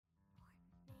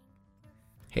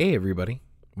Hey everybody,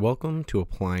 welcome to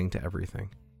Applying to Everything,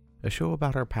 a show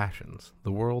about our passions,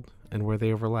 the world, and where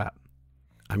they overlap.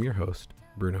 I'm your host,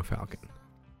 Bruno Falcon.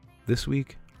 This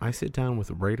week, I sit down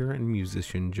with writer and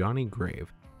musician Johnny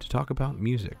Grave to talk about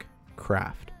music,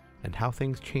 craft, and how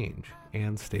things change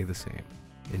and stay the same.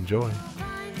 Enjoy!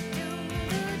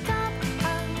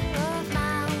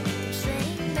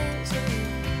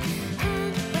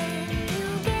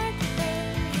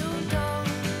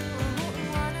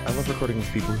 I love recording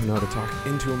with people who know how to talk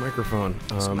into a microphone.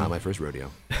 It's not my first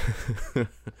rodeo.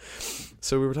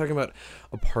 So we were talking about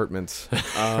apartments.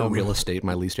 Real estate,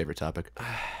 my least favorite topic.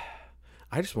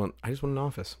 I just want an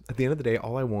office. At the end of the day,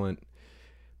 all I want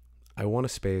a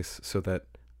space so that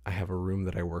I have a room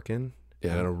that I work in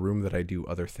and a room that I do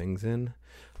other things in.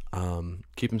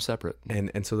 Keep them separate.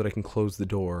 And so that I can close the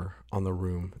door on the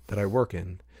room that I work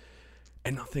in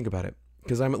and not think about it.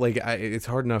 Because it's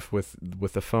hard enough with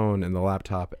the phone and the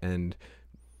laptop and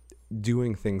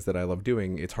doing things that I love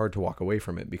doing. It's hard to walk away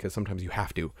from it because sometimes you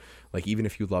have to. Like, even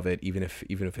if you love it, even if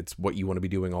it's what you want to be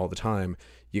doing all the time,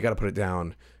 you got to put it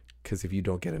down. Because if you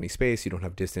don't get any space, you don't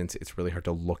have distance, it's really hard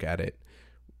to look at it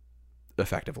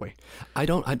effectively. I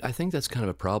think that's kind of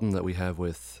a problem that we have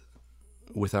with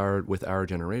our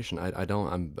generation.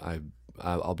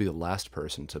 I'll be the last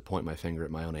person to point my finger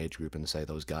at my own age group and say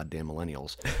those goddamn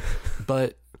millennials.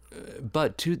 but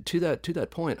to that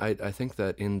point, I think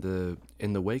that in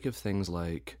the wake of things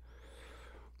like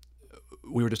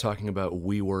we were just talking about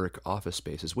WeWork office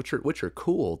spaces, which are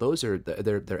cool. Those are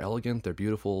they're elegant, they're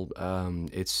beautiful.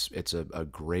 It's a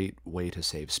great way to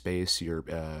save space.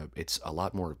 It's a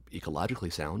lot more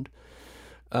ecologically sound.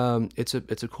 It's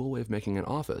a cool way of making an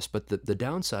office, but the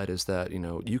downside is that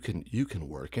you can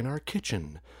work in our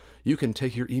kitchen, you can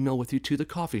take your email with you to the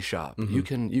coffee shop, you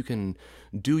can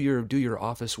do your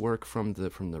office work from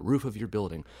the roof of your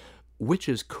building, which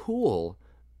is cool,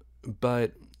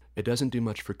 but it doesn't do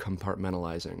much for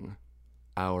compartmentalizing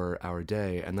our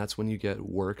day, and that's when you get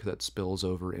work that spills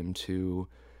over into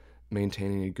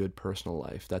maintaining a good personal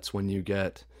life. That's when you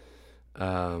get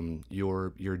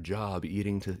your job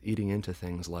eating into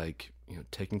things like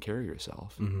taking care of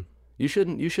yourself. Mm-hmm. You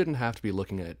shouldn't have to be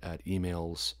looking at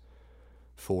emails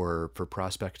for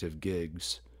prospective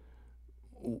gigs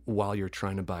while you're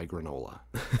trying to buy granola.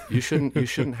 You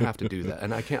shouldn't have to do that.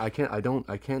 And I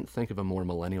can't think of a more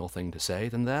millennial thing to say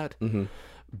than that. Mm-hmm.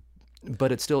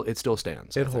 But it still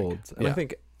stands. It holds. And yeah.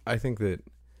 I think that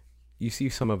you see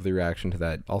some of the reaction to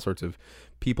that, all sorts of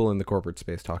people in the corporate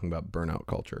space talking about burnout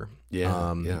culture.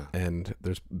 Yeah. And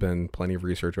there's been plenty of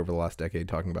research over the last decade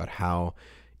talking about how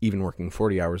even working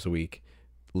 40 hours a week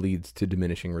leads to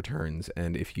diminishing returns.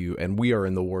 And we are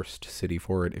in the worst city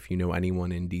for it. If you know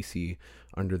anyone in DC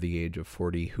under the age of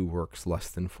 40 who works less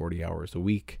than 40 hours a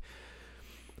week,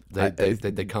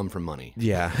 they come from money.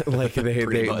 Yeah, like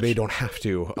they don't have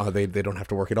to. They don't have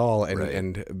to work at all, and right.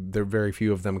 And there very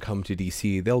few of them come to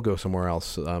DC. They'll go somewhere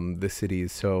else. The city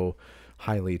is so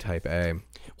highly type A.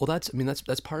 Well, that's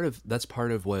part of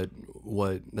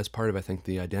I think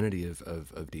the identity of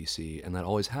DC, and that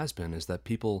always has been, is that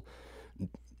people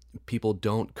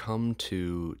don't come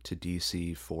to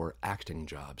DC for acting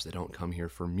jobs. They don't come here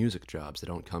for music jobs. They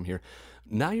don't come here.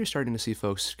 Now you're starting to see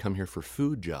folks come here for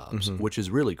food jobs, mm-hmm. which is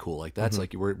really cool. Like that's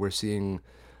mm-hmm. like we're seeing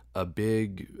a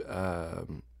big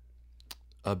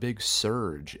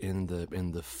surge in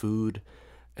the food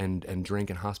and drink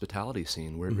and hospitality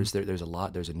scene. Where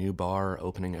mm-hmm. there's a new bar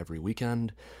opening every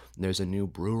weekend. There's a new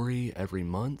brewery every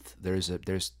month. There's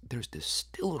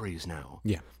distilleries now.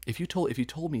 Yeah. If you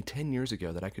told me 10 years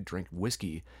ago that I could drink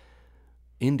whiskey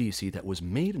in DC that was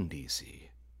made in DC,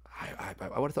 I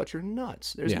would have thought you're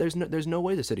nuts. There's no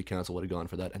way the city council would have gone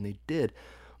for that, and they did.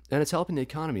 And it's helping the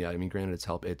economy. I mean, granted,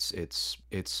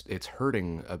 it's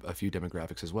hurting a few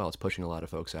demographics as well. It's pushing a lot of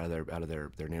folks out of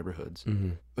their neighborhoods. Mm-hmm.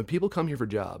 But people come here for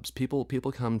jobs. People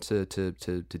come to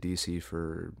DC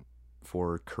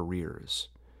for careers,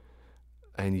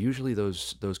 and usually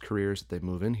those careers that they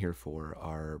move in here for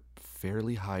are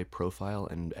fairly high profile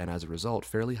and as a result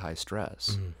fairly high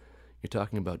stress. Mm-hmm. You're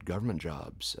talking about government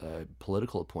jobs,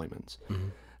 political appointments, mm-hmm.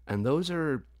 and those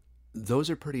are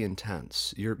pretty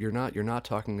intense. You're not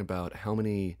talking about how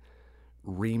many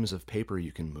reams of paper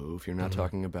you can move. You're not mm-hmm.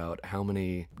 talking about how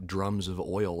many drums of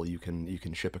oil you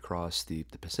can ship across the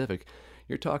Pacific.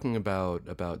 You're talking about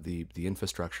the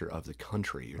infrastructure of the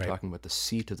country. You're right. talking about the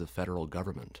seat of the federal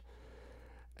government.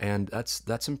 And that's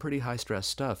some pretty high stress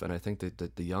stuff. And I think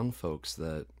that the young folks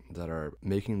that are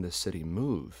making this city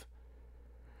move,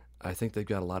 I think they've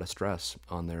got a lot of stress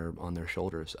on their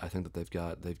shoulders. I think that they've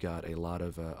got a lot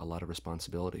of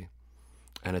responsibility.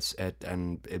 and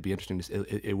it'd be interesting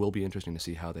it will be interesting to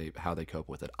see how they cope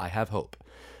with it. I have hope.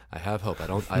 I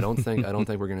don't think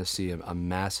we're going to see a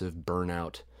massive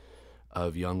burnout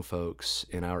of young folks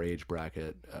in our age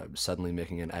bracket suddenly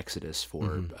making an exodus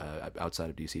for outside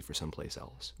of DC for someplace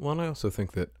else. Well, and I also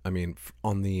think that, I mean,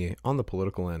 on the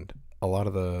political end, a lot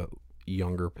of the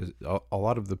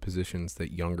positions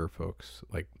that younger folks,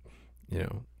 like,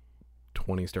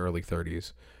 20s to early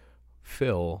 30s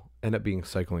fill, end up being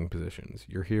cycling positions.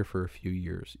 You're here for a few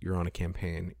years. You're on a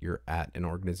campaign. You're at an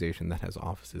organization that has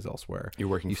offices elsewhere. You're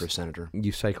working for a senator.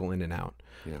 You cycle in and out.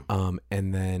 Yeah.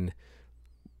 And then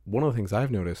one of the things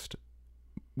I've noticed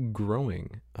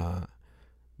growing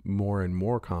more and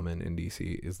more common in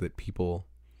DC is that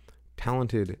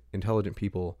talented, intelligent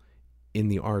people in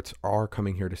the arts are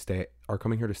coming here to stay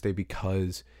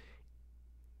because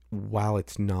while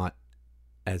it's not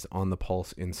as on the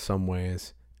pulse in some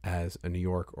ways as a New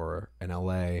York or an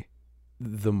LA,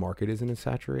 the market isn't as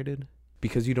saturated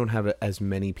because you don't have as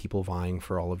many people vying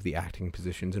for all of the acting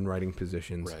positions and writing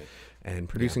positions and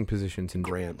producing positions and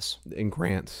grants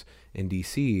in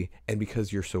DC, and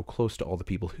because you're so close to all the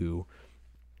people who,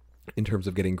 in terms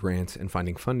of getting grants and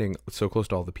finding funding, so close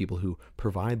to all the people who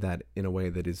provide that in a way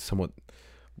that is somewhat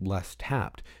less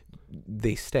tapped,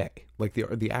 they stay. Like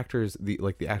the actors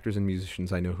and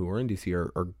musicians I know who are in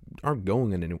DC aren't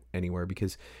going anywhere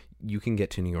because you can get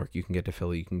to New York, you can get to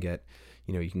Philly, you can get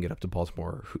up to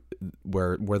Baltimore,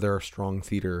 where there are strong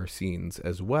theater scenes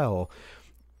as well,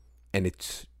 and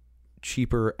it's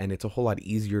cheaper and it's a whole lot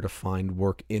easier to find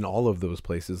work in all of those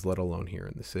places, let alone here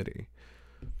in the city.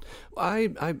 I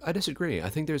disagree. I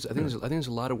think there's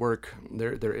a lot of work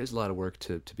there is a lot of work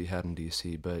to be had in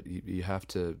DC, but you have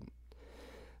to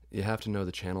know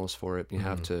the channels for it. You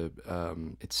have to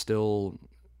it's still,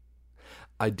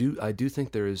 I do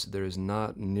think there is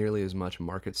not nearly as much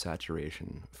market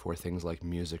saturation for things like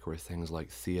music or things like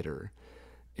theater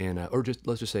or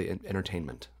let's just say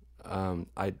entertainment.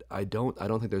 I don't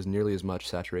think there's nearly as much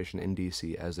saturation in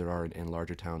DC as there are in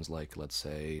larger towns like, let's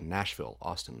say, Nashville,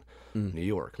 Austin, New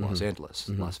York, Los Angeles,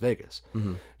 Las Vegas.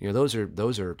 Those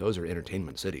are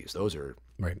entertainment cities. Those are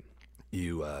right.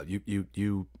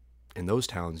 You in those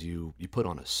towns you put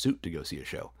on a suit to go see a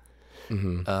show.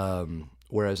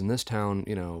 Whereas in this town,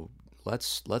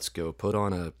 let's go put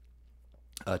on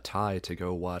a tie to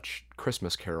go watch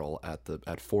Christmas Carol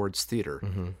at Ford's Theater,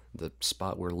 the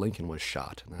spot where Lincoln was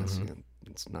shot. And that's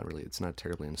it's not a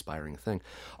terribly inspiring thing.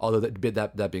 Although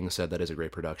that being said, that is a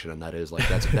great production, and that's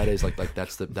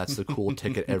the cool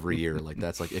ticket every year. Like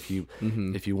that's like if you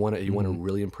want to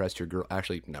really impress your girl.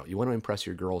 Actually, no, you want to impress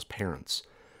your girl's parents.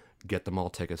 Get them all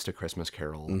tickets to Christmas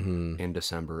Carol in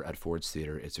December at Ford's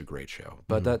Theater. It's a great show.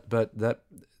 But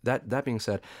that being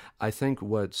said, I think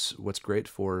what's great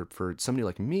for somebody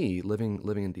like me living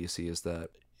in DC is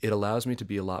that it allows me to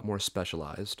be a lot more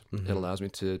specialized. It allows me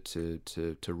to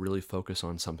really focus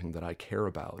on something that I care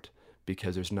about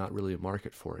because there's not really a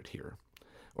market for it here,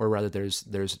 or rather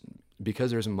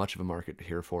because there's much of a market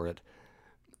here for it.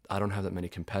 I don't have that many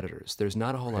competitors. There's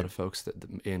not a whole lot of folks that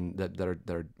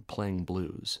are playing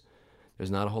blues. There's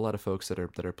not a whole lot of folks that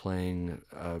are playing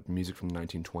music from the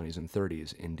 1920s and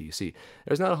 30s in DC.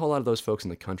 There's not a whole lot of those folks in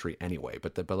the country anyway.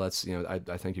 But let's I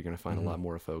think you're going to find a lot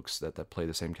more folks that play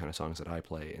the same kind of songs that I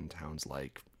play in towns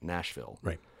like Nashville.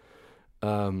 Right.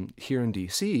 Here in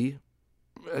DC,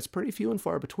 it's pretty few and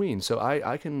far between. So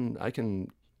I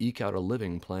can eke out a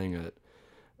living playing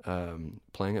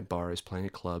at bars, playing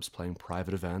at clubs, playing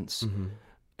private events.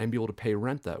 And be able to pay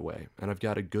rent that way. And I've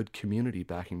got a good community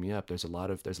backing me up. There's a lot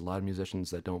of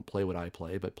musicians that don't play what I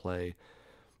play, but play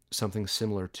something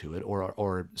similar to it,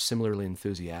 or similarly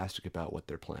enthusiastic about what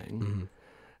they're playing.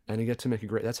 And you get to make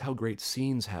that's how great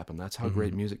scenes happen. That's how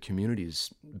great music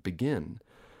communities begin.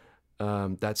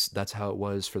 That's how it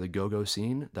was for the go-go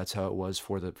scene. That's how it was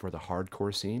for the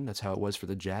hardcore scene. That's how it was for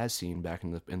the jazz scene back in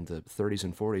the 30s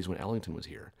and 40s when Ellington was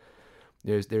here.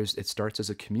 It starts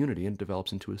as a community and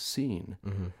develops into a scene.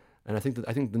 And I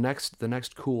think the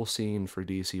next cool scene for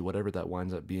DC, whatever that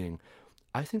winds up being,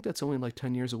 I think that's only like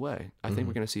 10 years away. I think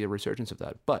we're going to see a resurgence of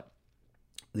that. But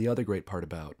the other great part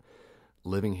about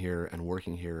living here and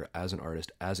working here as an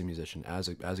artist, as a musician, as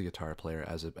a guitar player,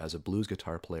 as a blues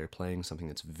guitar player, playing something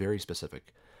that's very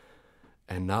specific,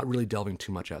 and not really delving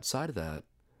too much outside of that,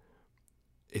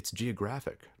 it's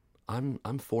geographic. I'm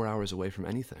 4 hours away from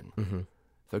anything.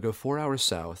 If I go 4 hours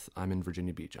south, I'm in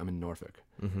Virginia Beach. I'm in Norfolk.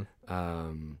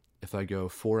 If I go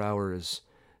 4 hours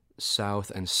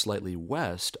south and slightly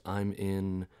west, I'm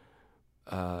in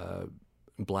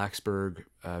Blacksburg,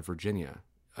 Virginia,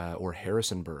 or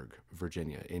Harrisonburg,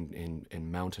 Virginia, in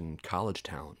mountain college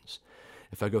towns.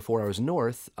 If I go 4 hours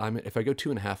north, if I go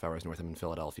 2.5 hours north, I'm in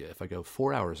Philadelphia. If I go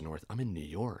 4 hours north, I'm in New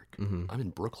York. I'm in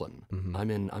Brooklyn. I'm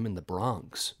in the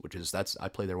Bronx, I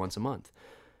play there once a month.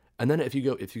 And then if you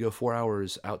go 4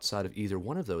 hours outside of either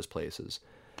one of those places,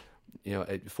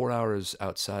 4 hours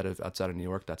outside of New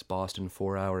York, that's Boston.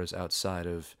 4 hours outside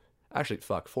of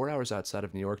 4 hours outside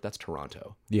of New York, that's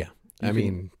Toronto. Yeah.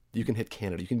 You can hit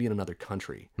Canada. You can be in another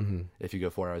country if you go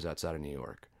 4 hours outside of New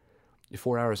York.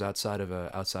 4 hours outside of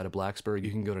Blacksburg,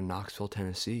 you can go to Knoxville,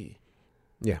 Tennessee.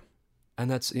 Yeah.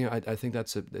 And that's I think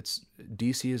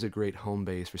DC is a great home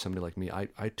base for somebody like me.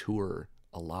 I tour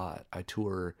a lot. I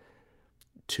tour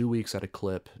 2 weeks at a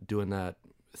clip, doing that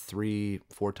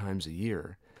 3-4 times a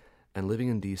year. And living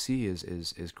in DC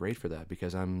is great for that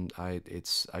because I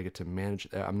get to manage.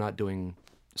 I'm not doing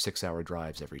 6-hour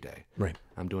drives every day. Right.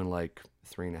 I'm doing like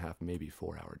 3.5, maybe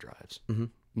 4-hour drives.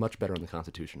 Much better on the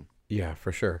Constitution. Yeah,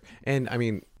 for sure. And I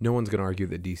mean, no one's going to argue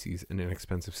that DC's an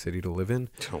inexpensive city to live in.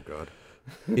 Oh God.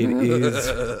 It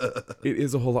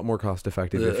is a whole lot more cost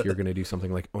effective if you're going to do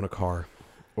something like own a car,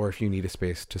 or if you need a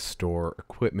space to store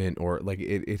equipment, or like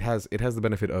it has the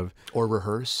benefit of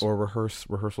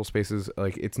rehearsal spaces.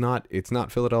 Like it's not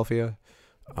Philadelphia,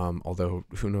 although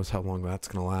who knows how long that's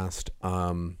going to last.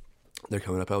 They're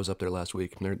coming up. I was up there last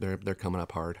week. They're coming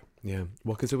up hard. Yeah.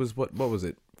 Well, because it was what was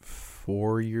it?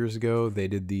 4 years ago they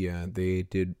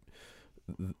did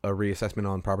a reassessment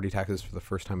on property taxes for the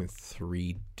first time in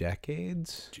 3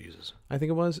 decades. Jesus. I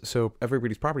think it was. So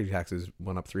everybody's property taxes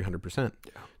went up 300%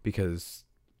 because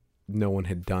no one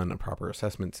had done a proper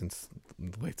assessment since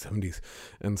the late 70s.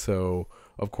 And so,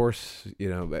 of course,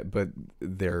 but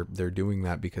they're doing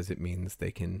that because it means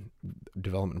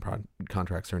development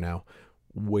contracts are now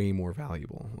way more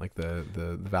valuable. Like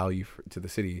the value to the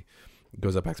city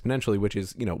goes up exponentially, which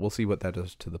is, we'll see what that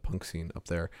does to the punk scene up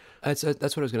there. That's what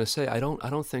I was going to say. I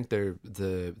don't think they're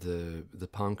the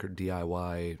punk or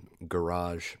DIY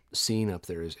garage scene up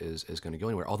there is going to go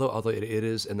anywhere. Although it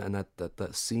is, and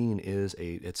that scene is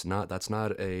that's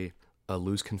not a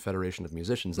loose confederation of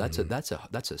musicians. That's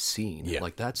a scene. Yeah.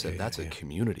 Like that's a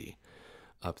community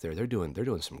up there. They're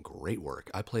doing some great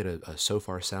work. I played a So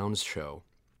Far Sounds show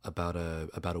about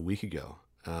a week ago.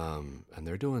 And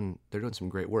they're doing some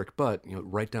great work, but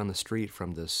right down the street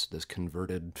from this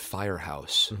converted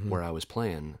firehouse where I was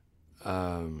playing,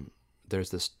 there's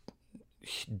this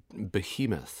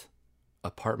behemoth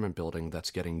apartment building that's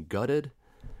getting gutted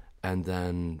and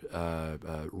then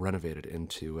renovated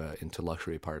into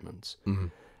luxury apartments.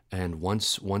 And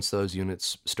once those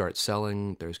units start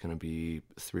selling, there's going to be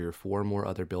 3 or 4 more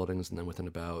other buildings, and then within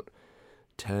about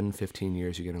 10-15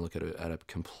 years, you're going to look at a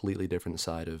completely different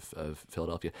side of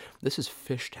Philadelphia. This is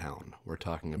Fishtown we're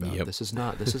talking about. Yep. This is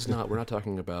not we're not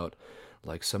talking about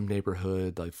like some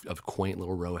neighborhood of quaint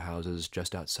little row houses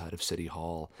just outside of City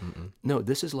Hall. No,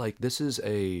 this is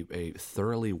a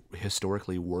thoroughly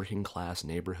historically working class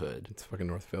neighborhood. It's fucking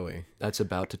North Philly. That's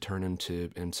about to turn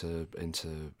into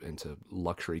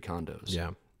luxury condos.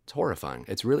 Yeah. It's horrifying.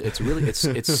 It's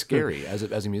scary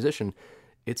as a musician.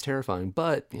 It's terrifying,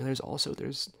 but there's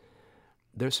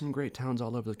some great towns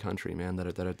all over the country, man,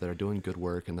 that are doing good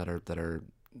work and that are.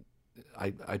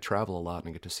 I travel a lot and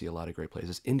I get to see a lot of great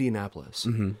places. Indianapolis,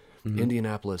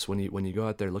 Indianapolis. When you go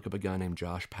out there, look up a guy named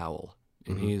Josh Powell,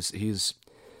 and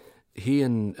he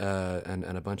and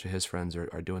a bunch of his friends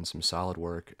are doing some solid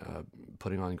work,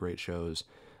 putting on great shows,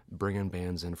 bringing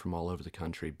bands in from all over the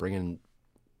country, bringing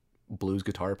blues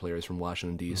guitar players from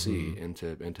Washington D.C.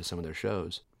 into some of their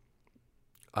shows.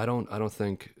 I don't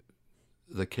think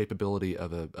the capability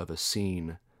of a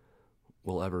scene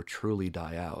will ever truly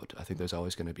die out. I think there's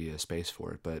always going to be a space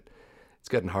for it, but it's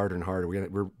getting harder and harder.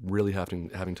 We're really having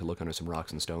to look under some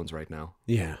rocks and stones right now.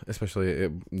 Yeah, especially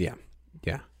yeah.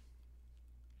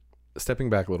 Stepping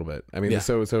back a little bit. I mean,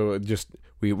 so just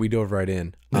we dove right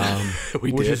in,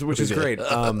 which is great.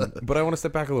 But I want to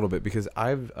step back a little bit because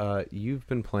you've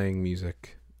been playing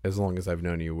music as long as I've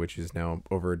known you, which is now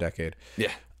over a decade.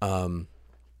 Yeah.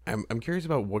 I'm curious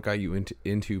about what got you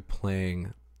into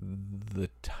playing the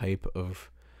type of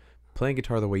playing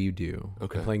guitar the way you do,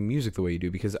 playing music the way you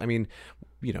do. Because I mean,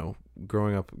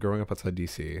 growing up outside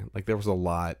DC, like there was a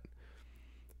lot.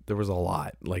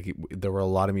 Like there were a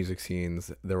lot of music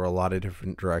scenes. There were a lot of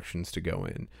different directions to go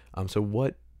in. So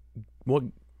what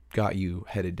got you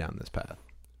headed down this path?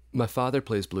 My father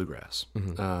plays bluegrass.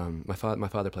 My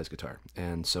father plays guitar,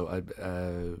 and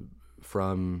so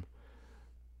from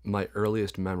my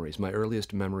earliest memories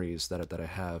that I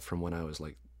have from when I was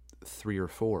like 3 or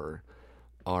 4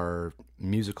 are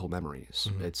musical memories.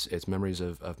 It's memories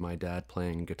of my dad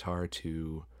playing guitar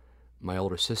to my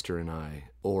older sister and I,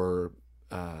 or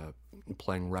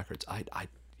playing records.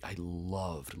 I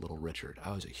loved Little Richard.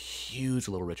 I was a huge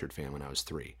Little Richard fan when I was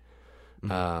 3.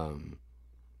 Mm-hmm.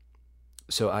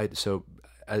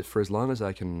 For as long as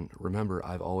I can remember,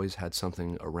 I've always had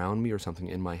something around me or something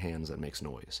in my hands that makes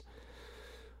noise,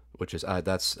 which is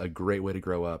that's a great way to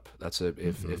grow up.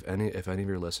 If any of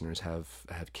your listeners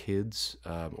have kids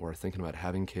or are thinking about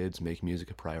having kids, make music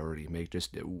a priority.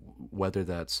 Whether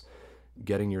that's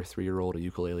getting your 3-year-old a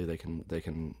ukulele they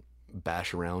can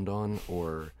bash around on,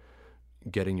 or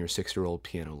getting your 6-year-old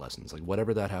piano lessons, like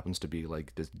whatever that happens to be,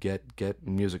 like just get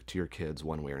music to your kids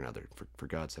one way or another. For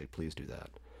God's sake, please do that.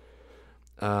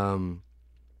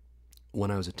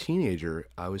 When I was a teenager,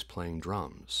 I was playing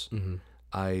drums. Mm-hmm.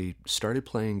 I started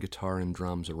playing guitar and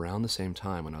drums around the same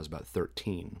time when I was about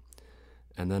 13.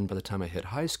 And then by the time I hit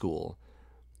high school,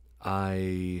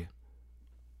 I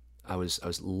was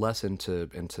less into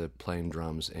playing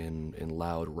drums in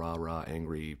loud, rah-rah,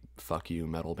 angry, fuck you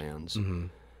metal bands. Mm-hmm.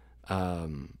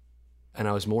 And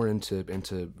I was more into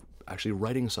actually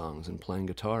writing songs and playing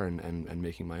guitar and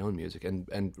making my own music.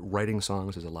 And writing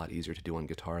songs is a lot easier to do on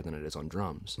guitar than it is on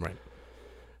drums. Right.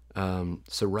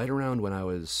 So right around when I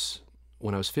was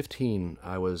 15,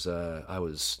 I was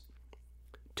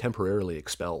temporarily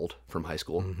expelled from high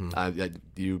school. Mm-hmm. I'm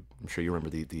sure you remember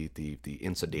the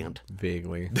incident.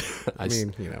 Vaguely. I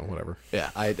mean, whatever. Yeah,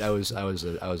 I was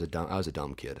a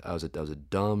dumb kid. I was a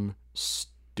dumb,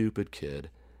 stupid kid,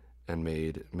 and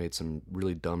made some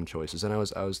really dumb choices. And I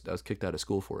was kicked out of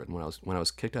school for it. And when I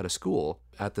was kicked out of school,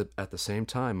 at the same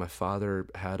time, my father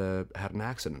had an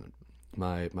accident.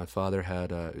 My father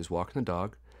was walking the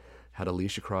dog, had a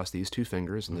leash across these 2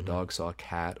 fingers, and the dog saw a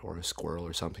cat or a squirrel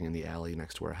or something in the alley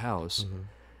next to our house,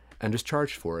 and just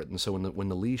charged for it. And so when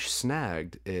the leash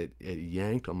snagged, it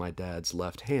yanked on my dad's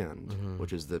left hand,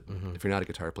 which is if you're not a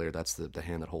guitar player, that's the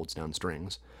hand that holds down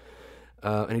strings.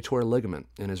 And he tore a ligament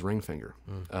in his ring finger.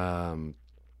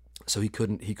 So he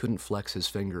couldn't flex his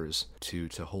fingers to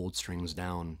hold strings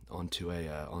down onto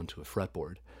a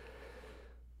fretboard.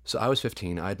 So I was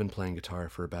 15. I'd been playing guitar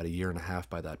for about 1.5 years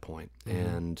by that point,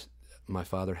 and my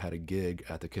father had a gig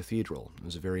at the cathedral. It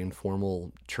was a very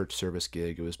informal church service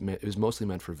gig. It was mostly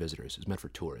meant for visitors. It was meant for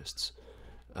tourists.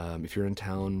 If you're in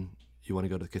town, you want to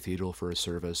go to the cathedral for a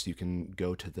service, you can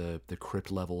go to the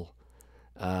crypt level,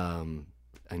 and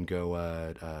go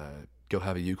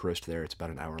have a Eucharist there. It's about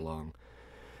an hour long.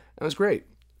 And it was great.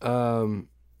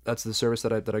 That's the service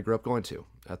that I grew up going to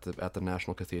at the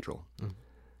National Cathedral.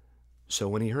 So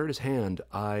when he hurt his hand,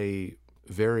 I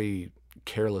very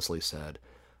carelessly said,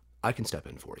 "I can step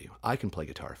in for you. I can play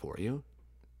guitar for you.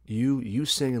 You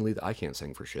sing and lead. I can't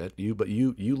sing for shit. You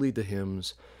lead the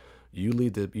hymns. You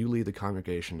lead the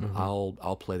congregation.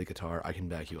 I'll play the guitar. I can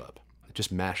back you up. Just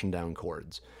mashing down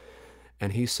chords."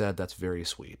 And he said, "That's very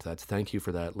sweet. Thank you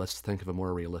for that. Let's think of a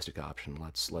more realistic option.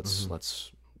 Let's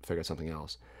figure out something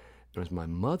else." It was my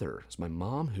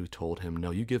mom who told him,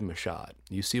 "No, you give him a shot.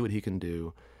 You see what he can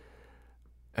do."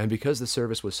 And because the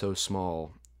service was so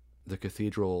small, the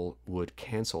cathedral would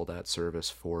cancel that service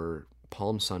for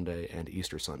Palm Sunday and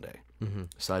Easter Sunday,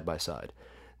 side by side.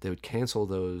 They would cancel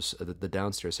the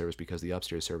downstairs service because the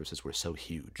upstairs services were so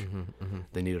huge.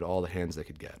 They needed all the hands they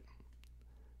could get.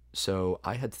 So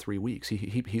I had 3 weeks.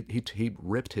 He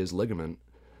ripped his ligament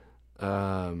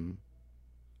the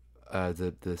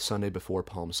Sunday before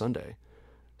Palm Sunday.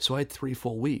 So I had 3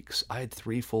 full weeks.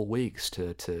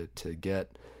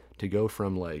 To go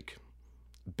from like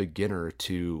beginner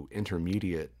to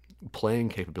intermediate playing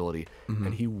capability,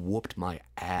 and he whooped my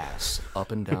ass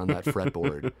up and down that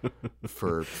fretboard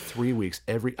for 3 weeks.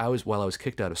 While I was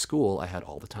kicked out of school, I had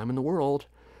all the time in the world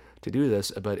to do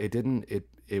this, but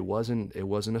it wasn't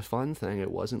a fun thing.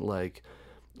 It wasn't like,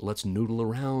 let's noodle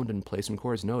around and play some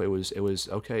chords. No, it was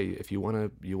okay. If you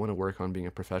want to work on being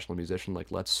a professional musician, like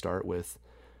let's start with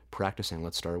practicing.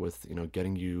 Let's start with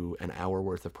getting you an hour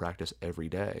worth of practice every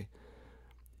day.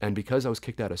 And because I was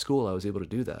kicked out of school, I was able to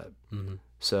do that.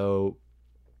 So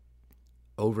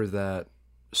over that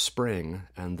spring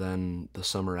and then the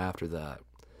summer after that,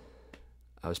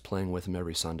 I was playing with him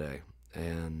every Sunday,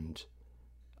 and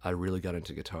I really got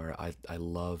into guitar. I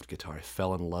loved guitar. I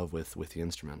fell in love with the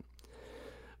instrument.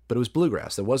 But it was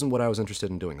bluegrass. That wasn't what I was interested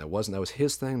in doing. That was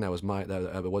his thing. That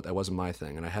wasn't my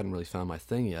thing, and I hadn't really found my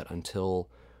thing yet until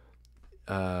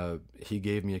he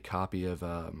gave me a copy of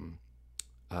a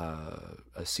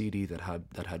CD that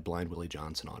had Blind Willie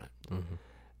Johnson on it.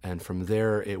 And from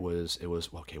there it was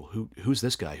okay. Well, who's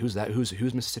this guy? Who's that?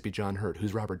 Who's Mississippi John Hurt?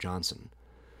 Who's Robert Johnson?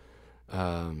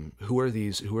 Who are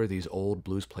these old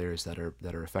blues players that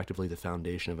are effectively the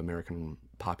foundation of American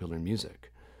popular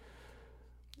music?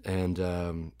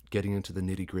 and getting into the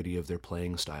nitty gritty of their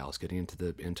playing styles, getting into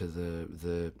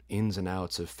the ins and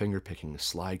outs of finger picking,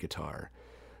 slide guitar,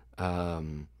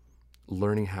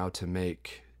 learning how to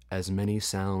make as many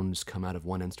sounds come out of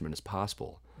one instrument as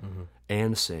possible,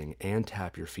 and sing and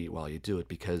tap your feet while you do it,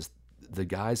 because the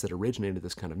guys that originated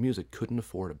this kind of music couldn't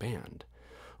afford a band,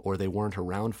 or they weren't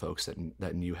around folks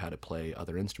that knew how to play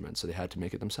other instruments, so they had to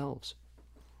make it themselves.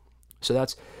 So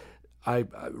that's I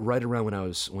right around when I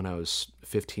was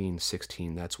 15,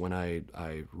 16. That's when I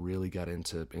really got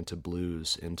into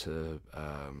blues, into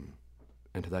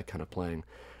that kind of playing,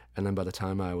 and then by the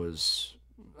time I was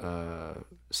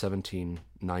 17,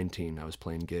 19, I was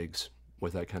playing gigs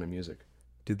with that kind of music.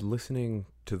 Did listening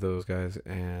to those guys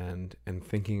and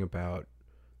thinking about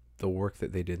the work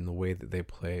that they did and the way that they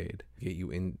played get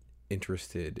you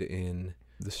interested in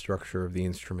the structure of the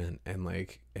instrument and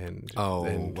what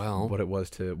it was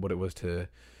to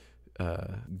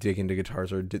dig into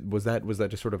guitars, or was that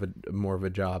just sort of more of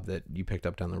a job that you picked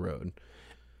up down the road?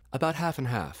 About half and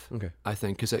half. Okay. I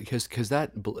think because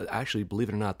that actually, believe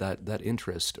it or not, that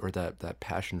interest or that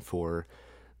passion for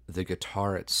the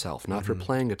guitar itself, not for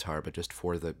playing guitar, but just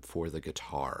for the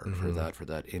guitar, for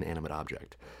that inanimate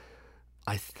object.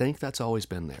 I think that's always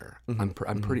been there. I'm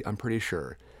pretty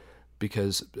sure,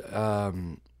 because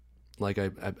as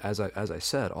I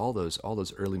said, all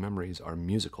those early memories are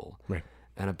musical. Right.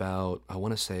 And about, I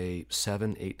want to say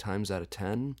 7-8 times out of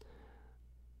 10,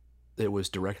 it was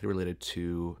directly related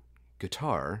to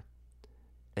guitar,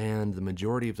 and the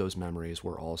majority of those memories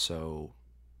were also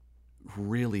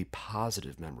really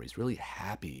positive memories, really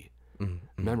happy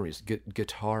memories.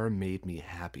 Guitar made me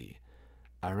happy.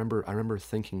 I remember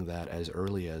thinking that as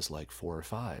early as like 4 or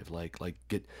 5.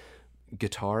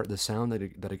 Guitar, the sound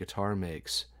that a guitar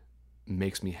makes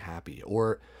me happy,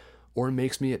 or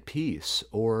makes me at peace,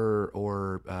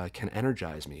 or can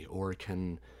energize me, or it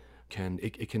can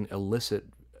elicit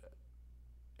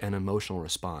an emotional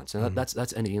response. And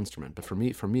that's any instrument, but for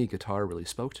me, guitar really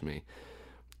spoke to me.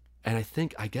 And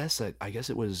I guess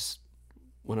it was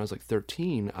when I was like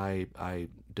 13, I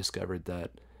discovered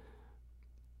that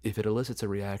if it elicits a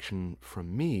reaction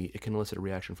from me, it can elicit a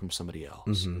reaction from somebody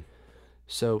else.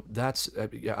 So that's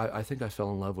I think I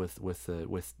fell in love with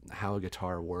how a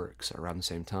guitar works around the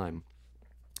same time,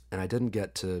 and I didn't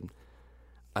get to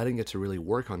really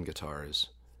work on guitars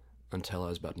until I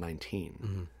was about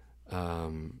 19.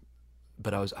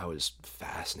 But I was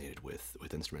fascinated with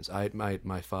instruments.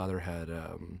 My father had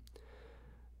a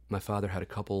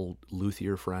couple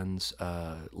luthier friends.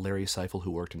 Larry Seifel,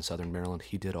 who worked in Southern Maryland,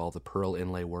 he did all the pearl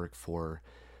inlay work for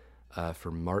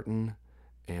Martin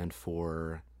and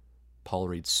for Paul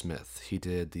Reed Smith. He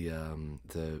did in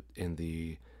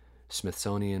the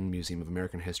Smithsonian Museum of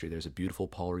American History, there's a beautiful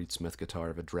Paul Reed Smith guitar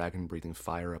of a dragon breathing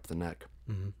fire up the neck.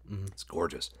 It's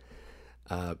gorgeous.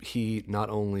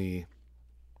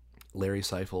 Larry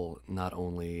Seifel not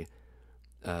only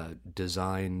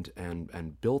designed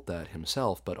and built that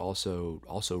himself, but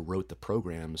also wrote the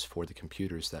programs for the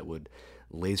computers that would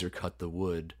laser cut the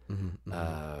wood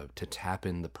to tap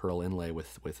in the pearl inlay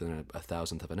within a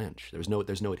thousandth of an inch. There's no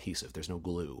adhesive, there's no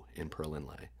glue in pearl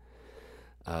inlay,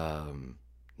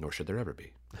 nor should there ever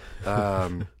be.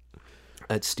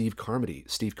 At Steve Carmody,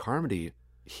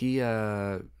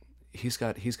 he's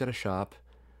got a shop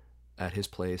at his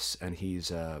place, and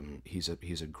he's a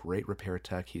great repair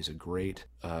tech. He's a great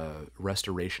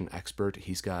restoration expert.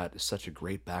 He's got such a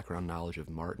great background knowledge of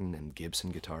Martin and Gibson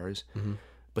guitars,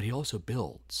 but he also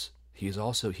builds. He's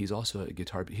also a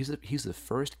guitar. He's the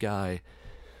first guy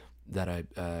that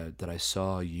I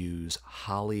saw use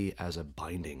holly as a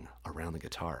binding around the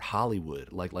guitar.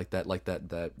 Hollywood, like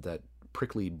that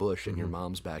prickly bush in your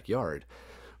mom's backyard.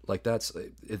 Like that's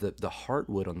the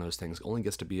heartwood on those things only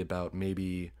gets to be about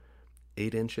maybe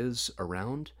 8 inches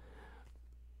around,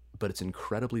 but it's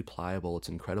incredibly pliable, it's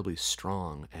incredibly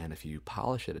strong, and if you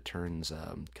polish it, it turns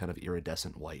kind of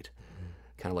iridescent white,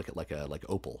 kind of like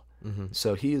opal.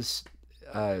 So he's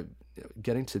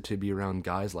getting to be around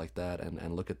guys like that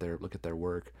and look at their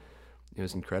work. It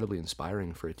was incredibly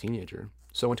inspiring for a teenager.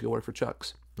 So I went to go work for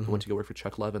Chuck's. I went to go work for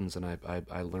Chuck Levins, and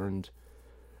I learned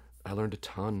a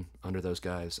ton under those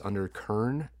guys, under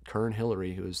Kern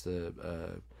Hillary, who was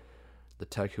the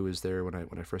tech who was there when I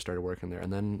first started working there,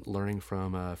 and then learning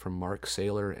from Mark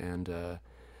Saylor and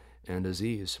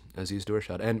Aziz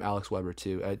Doerschat, and Alex Weber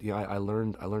too. I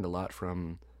learned a lot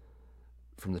from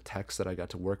the techs that I got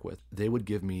to work with. They would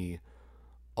give me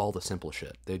all the simple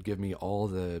shit. They'd give me all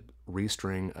the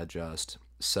restring, adjust,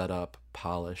 setup,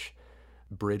 polish,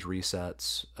 bridge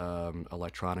resets,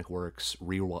 electronic works,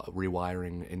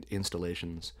 rewiring,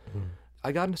 installations.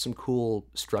 I got into some cool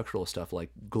structural stuff like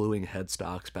gluing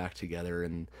headstocks back together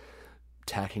and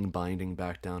tacking binding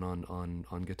back down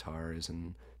on guitars,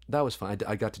 and that was fun.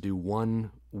 I got to do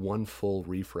one full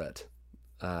refret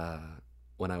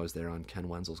when I was there on Ken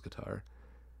Wenzel's guitar.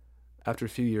 After a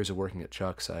few years of working at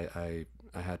Chuck's, I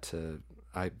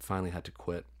finally had to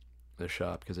quit the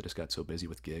shop because I just got so busy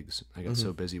with gigs. I got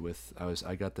so busy with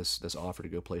I got this offer to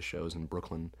go play shows in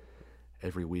Brooklyn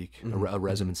every week, a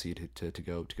residency to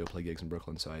go play gigs in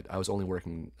Brooklyn. So I was only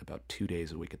working about 2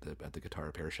 days a week at the guitar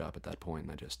repair shop at that point,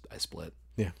 and I split.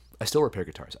 Yeah, I still repair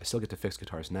guitars. I still get to fix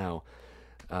guitars now,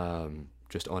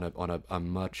 just on a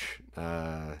much.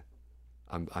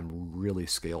 I'm really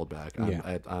scaled back.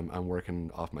 I'm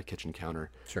working off my kitchen counter.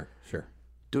 Sure.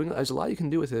 There's a lot you can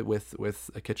do with it with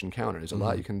a kitchen counter. There's a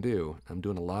lot you can do. I'm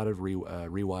doing a lot of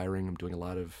rewiring. I'm doing a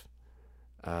lot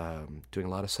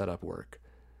of setup work,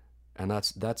 and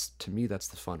that's to me that's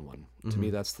the fun one. To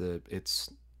me that's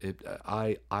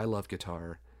I love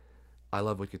guitar. I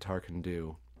love what guitar can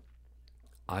do.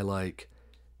 I like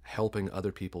helping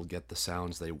other people get the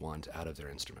sounds they want out of their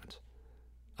instrument.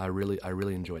 I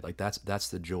really enjoy it. Like that's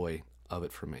the joy of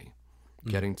it for me.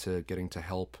 Getting to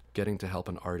help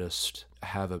an artist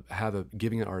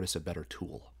giving an artist a better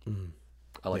tool.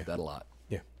 I like that a lot.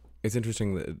 Yeah, it's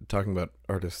interesting that, talking about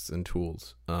artists and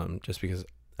tools. Just because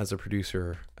as a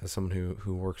producer, as someone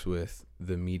who works with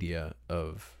the media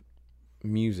of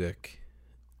music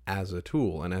as a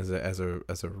tool and as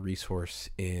a resource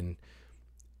in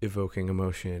evoking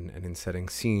emotion and in setting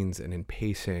scenes and in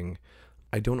pacing,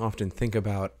 I don't often think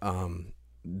about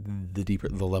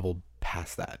the level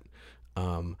past that.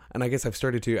 And I guess I've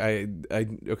started to,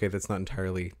 okay, that's not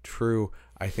entirely true.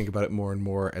 I think about it more and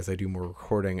more as I do more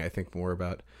recording. I think more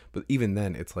about, but even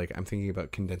then it's like, I'm thinking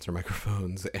about condenser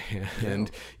microphones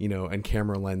and, and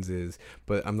camera lenses,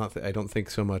 but I don't think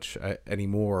so much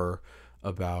anymore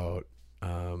about,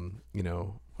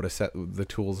 what a set, the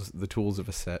tools of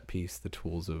a set piece, the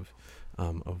tools of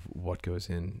what goes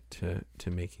into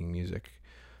making music.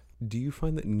 Do you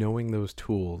find that knowing those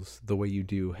tools the way you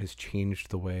do has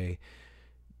changed the way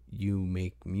you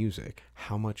make music?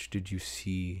 How much did you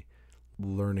see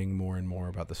learning more and more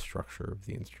about the structure of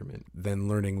the instrument, then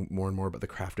learning more and more about the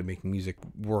craft of making music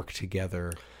work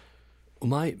together?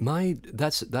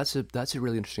 That's a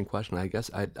really interesting question. I guess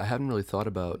I haven't really thought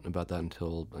about that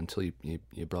until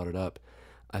you brought it up.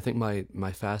 I think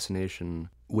my fascination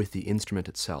with the instrument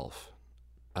itself,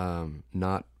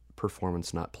 not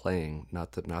performance, not playing,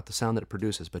 not the sound that it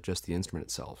produces, but just the instrument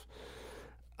itself.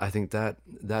 I think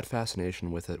that fascination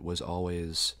with it was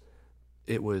always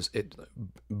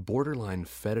borderline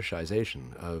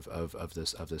fetishization of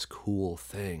this cool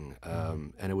thing,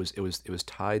 and it was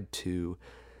tied to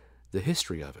the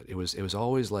history of it. It was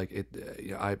always like it.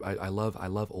 I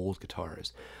love old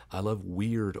guitars. I love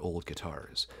weird old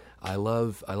guitars. I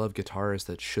love guitars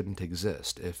that shouldn't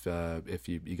exist. If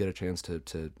you get a chance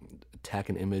to tack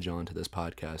an image onto this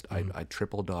podcast, I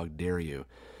triple dog dare you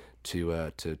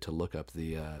to look up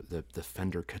the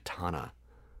Fender Katana.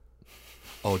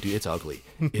 Oh, dude, it's ugly.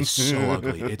 It's so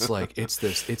ugly. It's like it's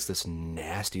this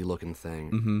nasty looking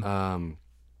thing.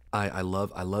 I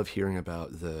love hearing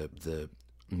about the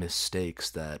mistakes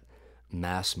that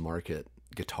mass market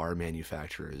guitar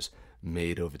manufacturers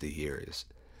made over the years.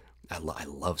 I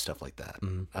love stuff like that.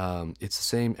 It's the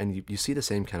same, and you see the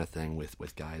same kind of thing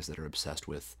with guys that are obsessed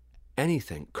with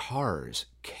anything, cars,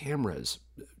 cameras,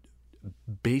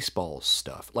 baseball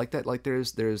stuff like that. Like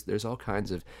there's all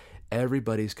kinds of,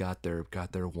 everybody's got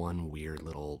their one weird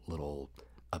little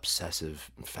obsessive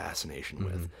fascination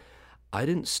with. I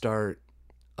didn't start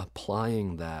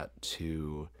applying that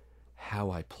to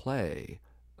how I play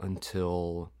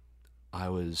until I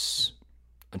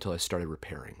started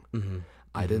repairing.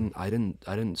 I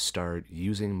didn't start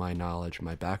using my knowledge,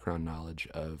 my background knowledge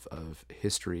of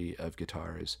history of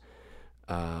guitars,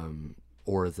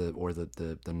 or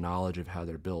the knowledge of how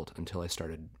they're built until I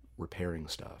started repairing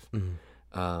stuff.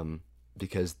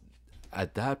 Because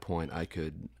at that point I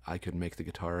could make the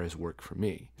guitars work for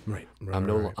me. Right.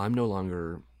 I'm no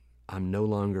longer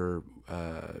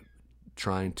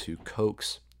trying to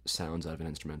coax sounds out of an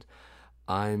instrument.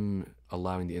 I'm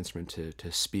allowing the instrument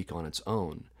to speak on its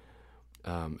own,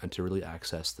 and to really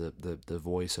access the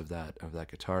voice of that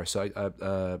guitar. So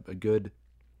a good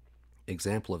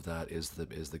example of that is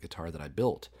the guitar that I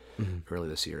built early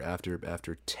this year.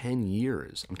 After 10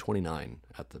 years, I'm 29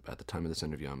 at the time of this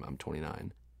interview. I'm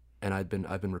 29, and I've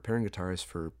been repairing guitars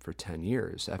for 10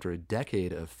 years. After a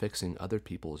decade of fixing other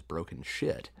people's broken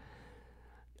shit,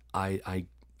 I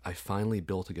finally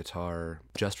built a guitar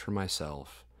just for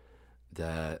myself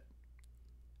that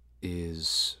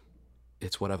is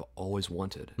it's what I've always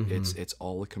wanted. It's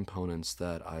all the components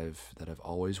that I've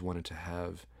always wanted to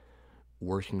have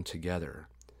working together.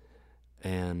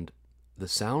 And the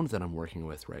sound that I'm working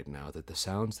with right now, that the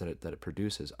sounds that it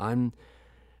produces,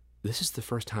 this is the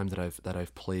first time that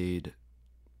I've played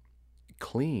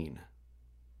clean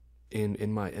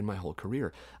in my whole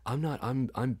career.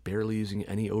 I'm barely using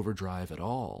any overdrive at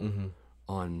all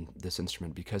on this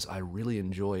instrument because I really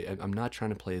enjoy. I'm not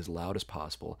trying to play as loud as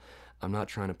possible. I'm not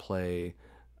trying to play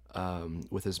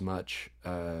with as much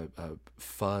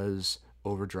fuzz,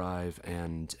 overdrive,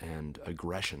 and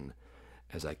aggression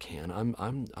as I can.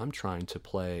 I'm trying to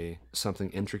play something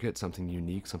intricate, something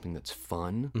unique, something that's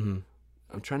fun.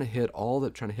 I'm trying to hit all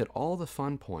the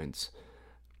fun points,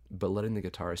 but letting the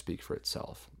guitar speak for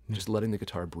itself. Just letting the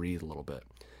guitar breathe a little bit.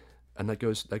 And that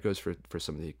goes for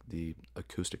some of the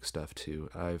acoustic stuff too.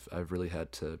 I've really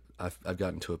had to. I've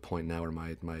gotten to a point now where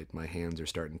my hands are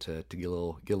starting to get a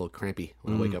little crampy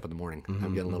when I wake up in the morning.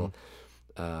 I'm getting a little.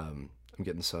 I'm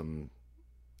getting some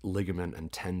ligament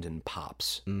and tendon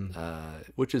pops,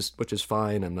 which is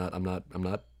fine. I'm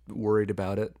not worried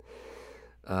about it.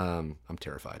 I'm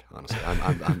terrified, honestly.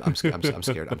 I'm scared. I'm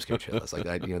scared shitless. Like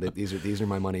these are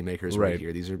my money makers right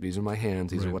here. These are my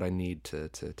hands. These are what I need to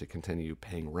continue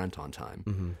paying rent on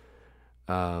time.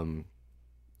 But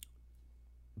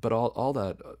all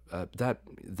that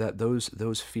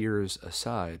those fears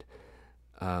aside,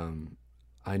 I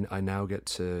now get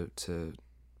to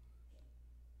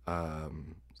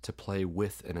play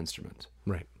with an instrument.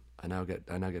 Right. I now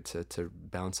get to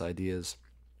bounce ideas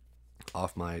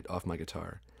off my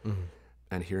guitar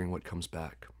and hearing what comes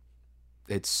back.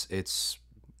 It's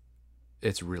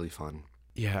really fun.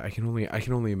 Yeah, I can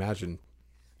only imagine.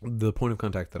 The point of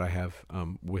contact that I have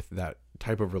with that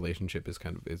type of relationship is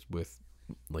with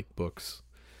like books.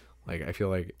 Like I feel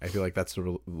like that's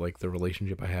the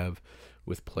relationship I have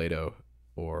with Plato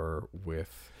or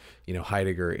with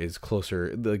Heidegger is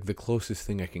closer, like the closest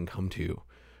thing I can come to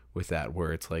with that,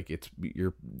 where it's like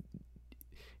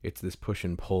it's this push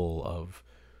and pull of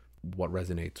what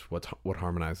resonates, what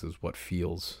harmonizes, what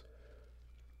feels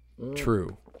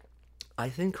true. I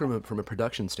think from a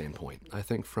production standpoint, I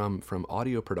think from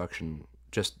audio production,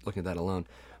 just looking at that alone,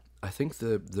 I think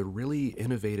the really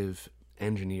innovative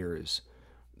engineers,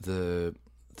 the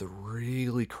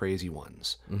really crazy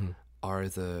ones, are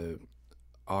they're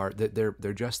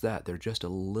just that. They're just a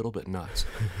little bit nuts.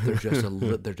 They're just a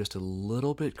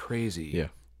little bit crazy. Yeah.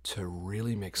 To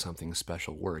really make something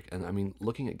special work. And I mean,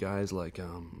 looking at guys like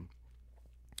I'm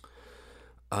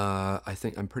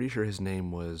pretty sure his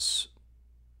name was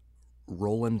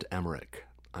Roland Emmerich.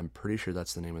 I'm pretty sure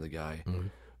that's the name of the guy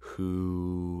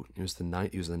who he was the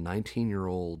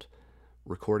 19-year-old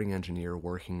recording engineer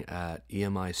working at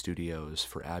EMI Studios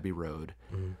for Abbey Road.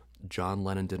 John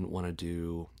Lennon didn't want to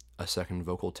do a second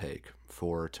vocal take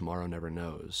for Tomorrow Never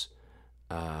Knows.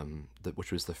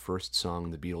 Which was the first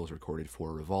song the Beatles recorded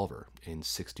for Revolver in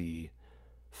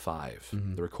 '65.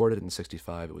 They recorded it in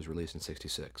 '65. It was released in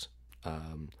 '66,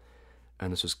 and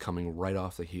this was coming right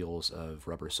off the heels of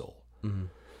Rubber Soul.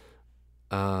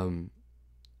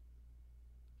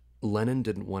 Lennon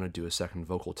didn't want to do a second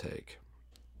vocal take,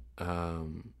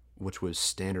 which was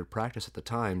standard practice at the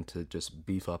time to just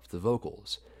beef up the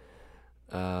vocals.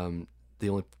 The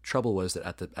only trouble was that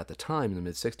at the time in the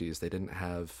mid '60s, they didn't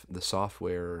have the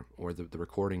software or the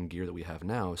recording gear that we have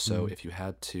now. So if you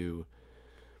had to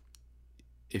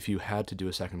do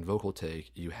a second vocal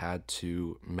take, you had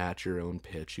to match your own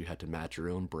pitch, you had to match your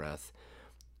own breath,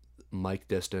 mic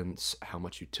distance, how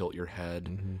much you tilt your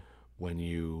head when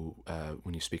you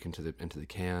speak into the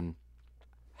can,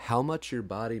 how much your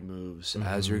body moves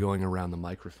as you're going around the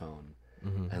microphone.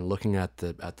 And looking at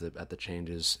the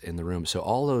changes in the room, so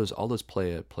all those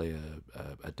play a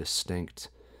distinct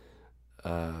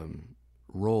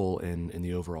role in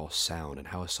the overall sound and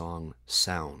how a song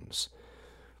sounds.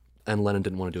 And Lennon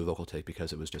didn't want to do a vocal take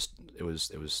because it was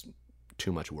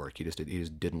too much work. He just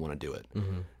didn't want to do it.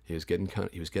 He was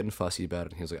getting fussy about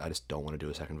it. And he was like, I just don't want to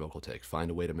do a second vocal take. Find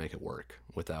a way to make it work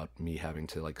without me having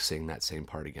to like sing that same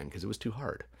part again because it was too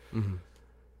hard.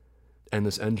 And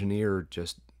this engineer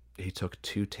he took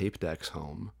 2 tape decks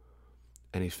home,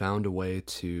 and he found a way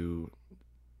to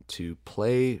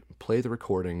play the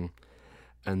recording,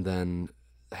 and then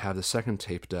have the second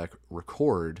tape deck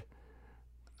record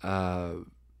what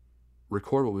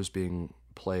was being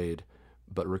played,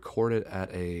 but record it at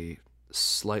a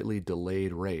slightly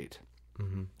delayed rate.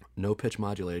 No pitch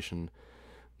modulation,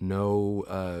 no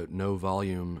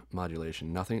volume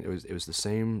modulation, nothing. It was the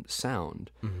same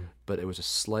sound, but it was a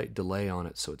slight delay on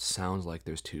it, so it sounds like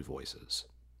there's 2 voices.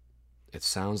 It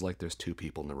sounds like there's 2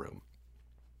 people in the room.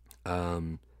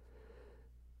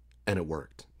 and it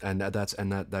worked. And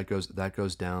that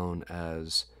goes down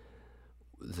as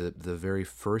the very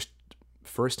first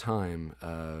time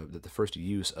that the first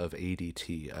use of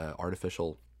ADT,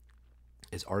 artificial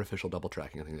double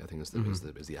tracking. I think is the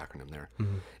acronym there.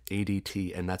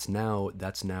 ADT, and that's now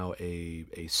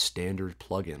a standard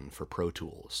plugin for Pro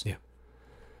Tools. Yeah.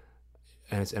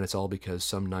 And it's all because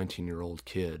some 19-year-old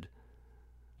kid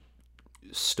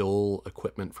stole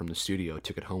equipment from the studio,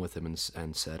 took it home with him,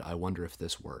 and said, "I wonder if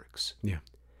this works." Yeah.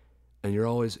 And you're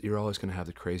always going to have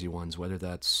the crazy ones, whether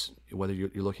you're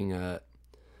looking at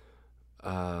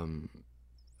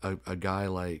a guy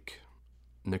like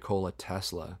Nikola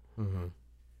Tesla,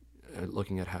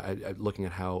 looking at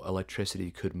how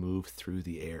electricity could move through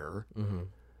the air,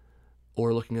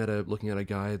 or looking at a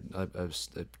guy, a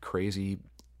crazy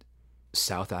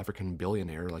South African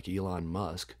billionaire like Elon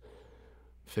Musk,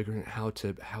 figuring out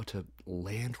how to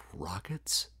land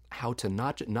rockets, how to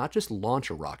not just launch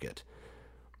a rocket.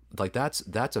 Like that's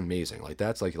amazing. Like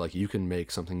that's like you can make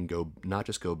something not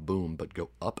just go boom, but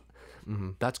go up.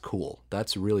 That's cool.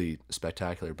 That's really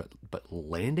spectacular. But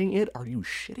landing it? Are you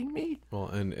shitting me? Well,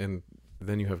 and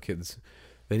then you have kids.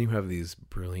 Then you have these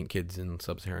brilliant kids in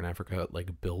sub-Saharan Africa,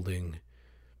 like building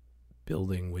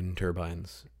wind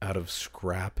turbines out of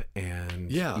scrap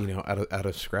and out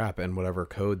of scrap and whatever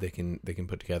code they can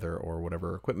put together, or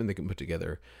whatever equipment they can put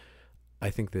together. I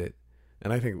think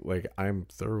like I'm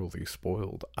thoroughly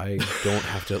spoiled. I don't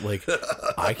have to like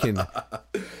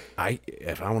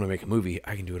if I want to make a movie,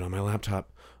 I can do it on my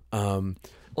laptop. On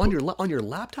your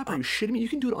laptop? Are you shitting me? You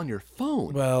can do it on your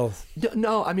phone. Well,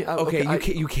 no, I mean,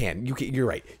 okay, you can. You're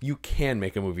right. You can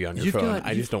make a movie on your phone.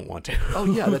 I just don't want to. Oh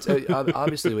yeah, that's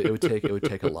obviously it would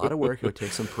take a lot of work. It would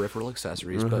take some peripheral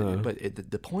accessories, but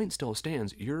the point still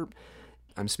stands.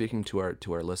 I'm speaking to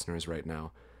our listeners right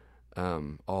now.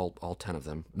 All 10 of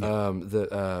them.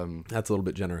 That's a little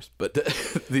bit generous, but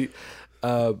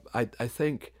I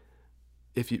think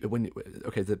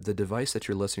the device that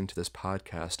you're listening to this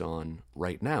podcast on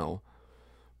right now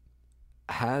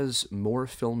has more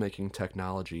filmmaking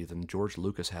technology than George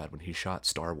Lucas had when he shot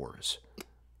Star Wars.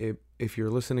 If you're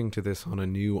listening to this on a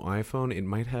new iPhone, it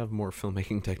might have more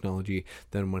filmmaking technology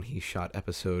than when he shot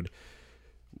Episode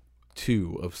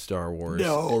 2 of Star Wars.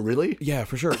 No, really? Yeah,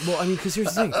 for sure. Well, I mean, because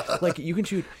here's the thing: like, you can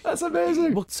shoot. That's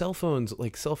amazing. Well, cell phones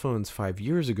 5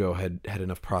 years ago had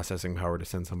enough processing power to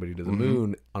send somebody to the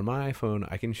moon. On my iPhone,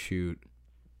 I can shoot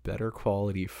better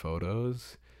quality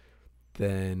photos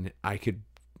than I could.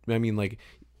 I mean, like,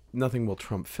 nothing will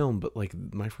trump film, but like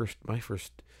my first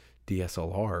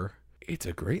DSLR, it's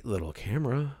a great little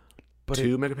camera. But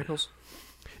 2 megapixels.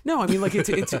 No, I mean, like it's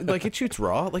like it shoots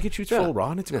raw, like it shoots full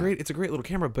raw, and it's great. It's a great little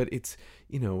camera, but it's,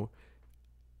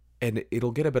 and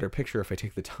it'll get a better picture if I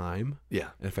take the time, and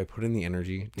if I put in the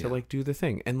energy to like do the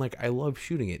thing, and like I love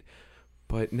shooting it.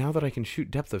 But now that I can shoot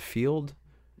depth of field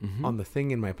on the thing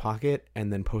in my pocket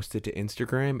and then post it to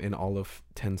Instagram in all of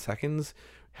 10 seconds,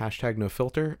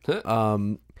 #NoFilter,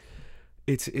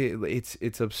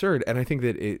 it's absurd, and I think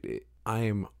that I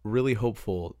am really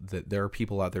hopeful that there are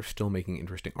people out there still making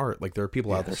interesting art. Like, there are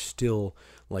people out there still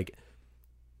like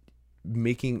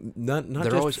making not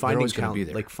just finding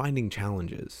finding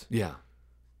challenges. Yeah,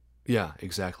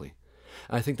 exactly.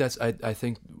 And I think I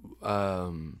think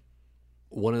one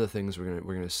of the things we're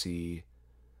gonna see.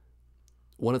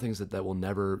 One of the things that will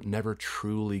never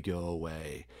truly go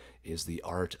away is the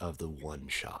art of the one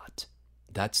shot.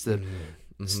 That's the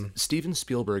Steven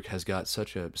Spielberg has got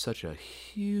such a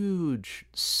huge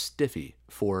stiffy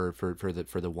for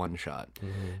the one shot,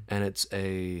 and it's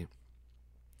if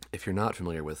you're not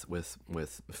familiar with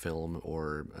film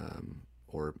or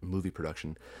movie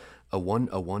production, a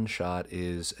one shot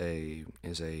is a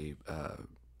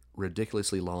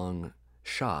ridiculously long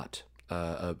shot,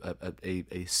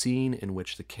 a scene in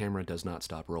which the camera does not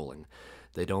stop rolling.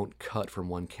 They don't cut from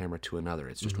one camera to another.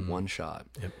 It's just one shot.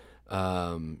 Yep.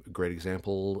 Great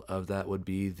example of that would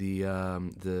be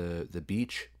the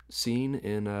beach scene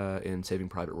in Saving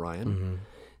Private Ryan.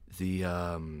 The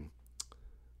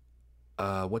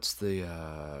what's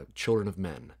the Children of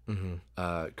Men?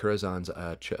 Cuarón's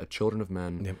Children of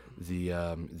Men. Yep.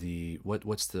 The what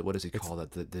does he call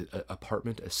that? The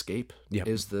Apartment Escape Yep.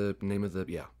 is the name of the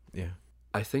Yeah.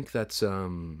 I think that's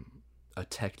a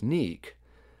technique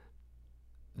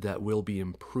that will be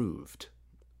improved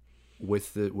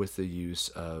with the use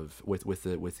of with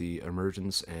the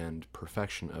emergence and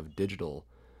perfection of digital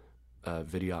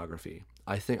videography.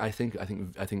 I think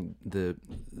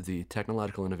the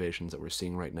technological innovations that we're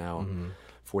seeing right now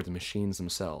for the machines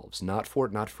themselves, not for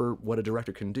what a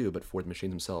director can do, but for the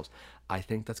machines themselves, I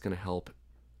think that's going to help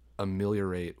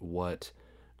ameliorate what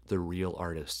the real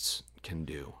artists can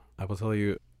do. I will tell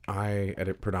you, I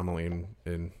edit predominantly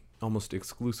in almost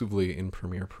exclusively in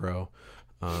Premiere Pro,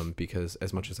 because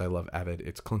as much as I love Avid,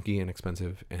 it's clunky and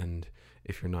expensive, and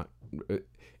if you're not,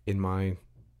 in my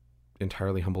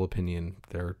entirely humble opinion,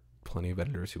 there are plenty of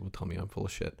editors who will tell me I'm full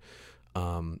of shit.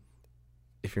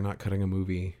 If you're not cutting a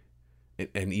movie,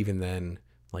 and even then,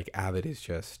 like, Avid is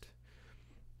just,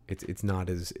 it's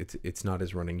not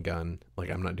as run and gun.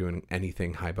 Like, I'm not doing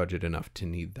anything high budget enough to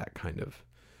need that kind of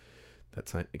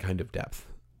depth.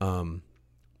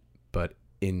 But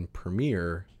in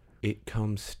Premiere, it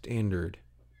comes standard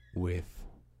with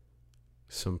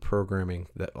some programming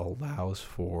that allows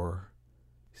for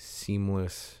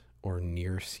seamless or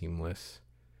near seamless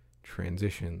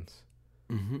transitions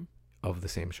of the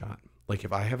same shot. Like,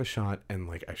 if I have a shot and,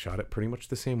 like, I shot it pretty much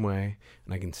the same way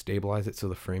and I can stabilize it so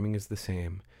the framing is the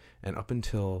same, and up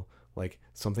until, like,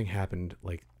 something happened,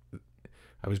 like,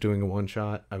 I was doing a one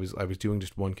shot, I was doing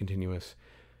just one continuous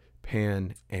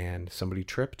pan, and somebody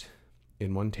tripped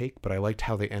in one take, but I liked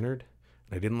how they entered.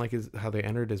 I didn't like how they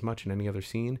entered as much in any other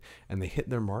scene, and they hit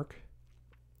their mark.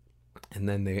 And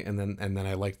then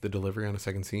I liked the delivery on a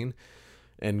second scene.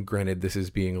 And granted, this is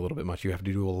being a little bit much. You have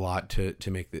to do a lot to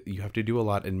make the, you have to do a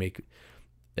lot and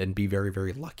be very,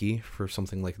 very lucky for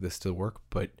something like this to work.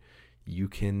 But you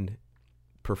can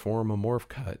perform a morph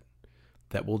cut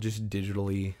that will just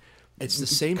digitally. It's the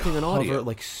same thing in audio,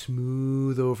 like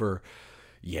smooth over.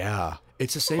 Yeah,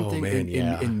 it's the same thing man,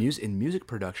 in music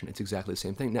production. It's exactly the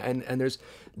same thing. Now, and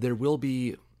there will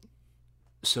be.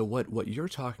 So what you're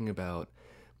talking about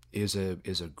is a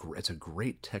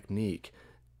great technique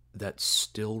that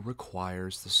still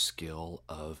requires the skill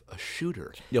of a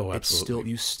shooter. Oh,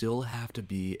 absolutely. You still have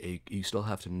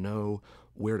to know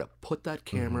where to put that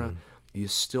camera. You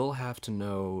still have to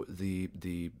know the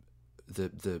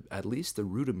at least the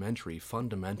rudimentary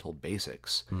fundamental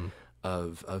basics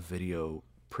of video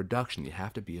production. You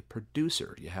have to be a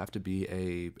producer. You have to be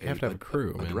you have to have a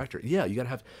crew, a director. Yeah, you gotta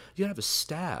have a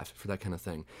staff for that kind of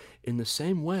thing. In the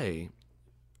same way,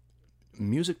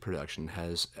 music production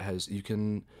has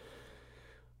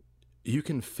you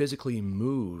can physically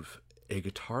move a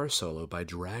guitar solo by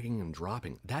dragging and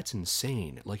dropping. That's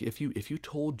insane. Like, if you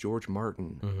told George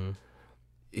Martin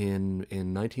in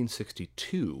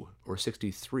 1962 or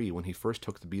 63, when he first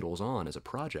took the Beatles on as a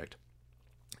project,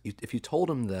 if you told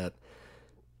him that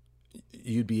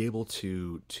you'd be able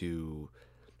to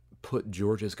put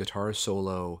George's guitar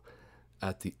solo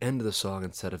at the end of the song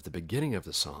instead of the beginning of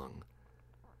the song,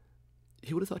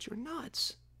 he would have thought you were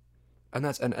nuts. And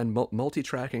that's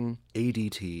multi-tracking,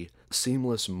 ADT,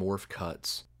 seamless morph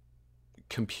cuts,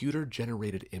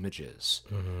 computer-generated images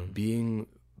being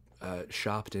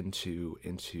shopped into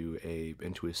a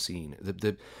scene.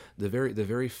 The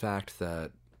very fact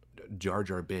that Jar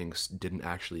Jar Binks didn't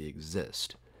actually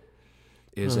exist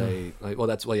is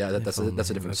that's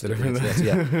a different story.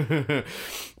 Yeah.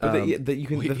 But you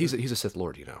can. He's a Sith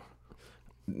Lord, you know.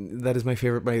 That is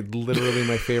literally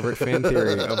my favorite fan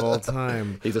theory of all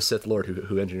time. He's a Sith Lord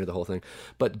who engineered the whole thing.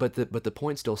 But the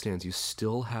point still stands. You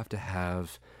still have to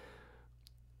have.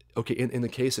 Okay, in the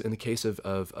case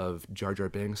of Jar Jar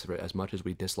Binks, as much as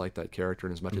we dislike that character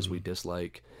and as much as we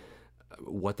dislike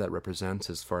what that represents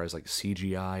as far as like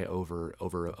CGI over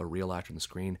a real actor on the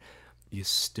screen, you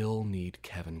still need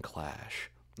Kevin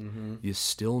Clash. You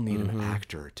still need an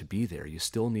actor to be there. You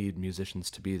still need musicians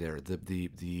to be there. The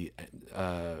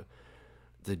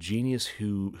genius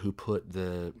who put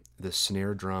the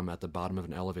snare drum at the bottom of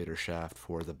an elevator shaft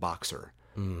for the boxer.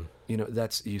 You know,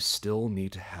 you still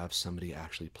need to have somebody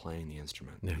actually playing the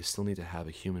instrument. Yeah. You still need to have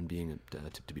a human being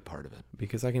to be part of it.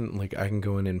 Because I can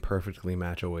go in and perfectly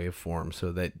match a waveform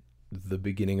so that the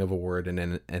beginning of a word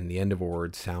and the end of a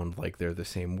word sound like they're the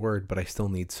same word, but I still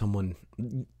need someone.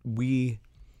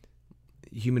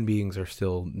 Human beings are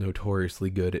still notoriously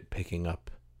good at picking up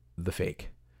the fake.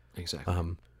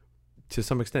 Exactly. To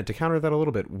some extent, to counter that a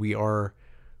little bit, we are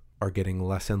getting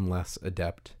less and less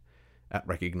adept at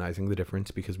recognizing the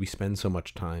difference because we spend so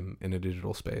much time in a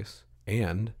digital space,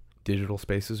 and digital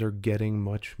spaces are getting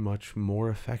much, much more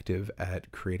effective at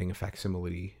creating a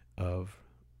facsimile of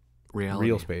reality.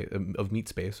 Real space, of meat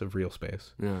space, of real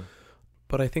space. Yeah.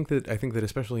 But I think that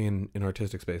especially in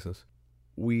artistic spaces,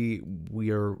 we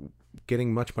are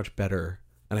getting much, much better.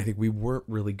 And I think we weren't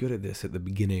really good at this at the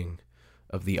beginning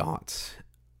of the aughts,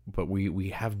 but we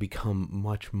have become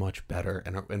much, much better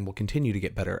and will continue to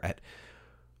get better at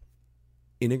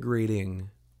integrating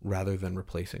rather than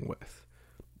replacing with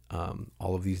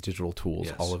all of these digital tools,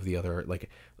 yes. All of the other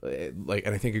and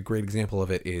I think a great example of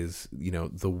it is, you know,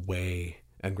 the way,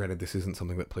 and granted this isn't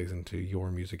something that plays into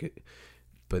your music,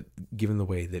 but given the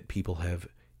way that people have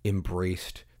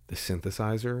embraced the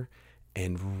synthesizer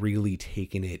and really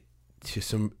taken it to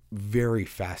some very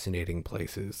fascinating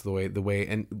places. The way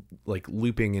and like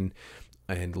looping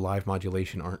and live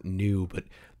modulation aren't new, but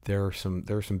there are some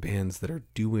bands that are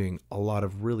doing a lot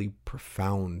of really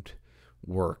profound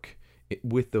work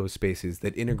with those spaces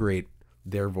that integrate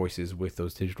their voices with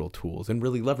those digital tools and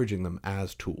really leveraging them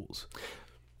as tools.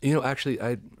 Actually,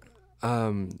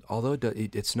 although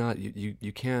it's not,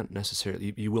 you can't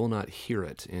necessarily, you will not hear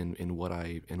it in what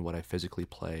I physically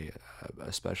play,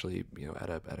 especially at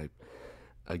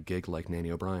a gig like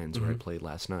Nanny O'Brien's where I played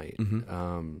last night.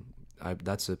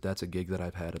 That's a gig that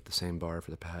I've had at the same bar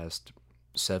for the past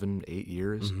 7-8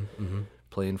 years,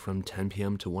 playing from 10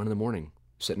 p.m. to 1 a.m.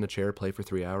 Sit in a chair, play for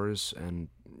 3 hours, and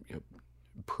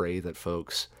pray that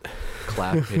folks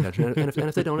clap, pay attention. And if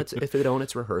they don't,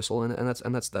 it's rehearsal, and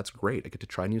that's great. I get to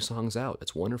try new songs out.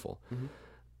 It's wonderful.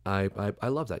 I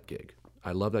love that gig.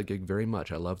 I love that gig very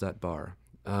much. I love that bar.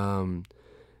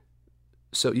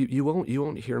 So you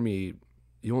won't hear me.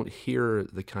 You won't hear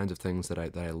the kinds of things that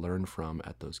I learned from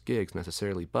at those gigs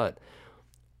necessarily, but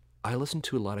I listen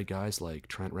to a lot of guys like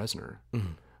Trent Reznor.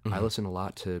 I listen a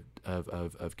lot to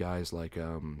of guys like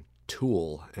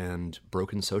Tool and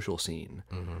Broken Social Scene,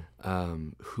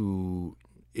 who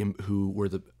were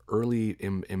the early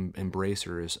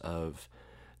embracers of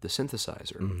the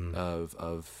synthesizer,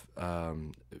 of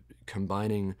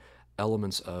combining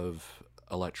elements of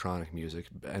electronic music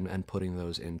and putting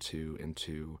those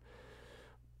into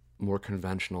more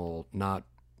conventional, not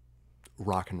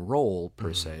rock and roll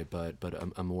per se, but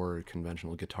a more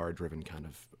conventional guitar-driven kind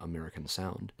of American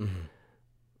sound.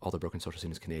 Although Broken Social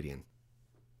Scene is Canadian.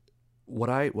 What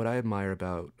I admire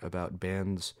about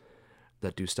bands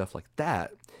that do stuff like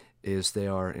that is they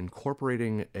are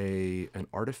incorporating an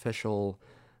artificial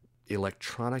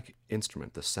electronic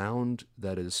instrument. The sound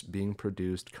that is being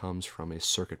produced comes from a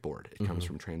circuit board. It comes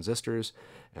from transistors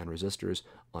and resistors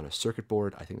on a circuit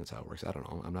board. I think that's how it works. I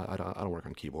don't know. I don't work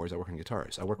on keyboards. I work on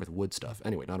guitars. I work with wood stuff.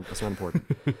 Anyway, that's not important.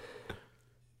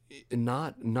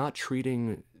 not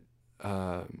treating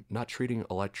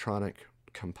electronic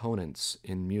components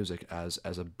in music as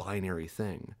a binary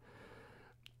thing.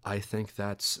 I think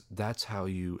that's how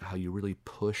you really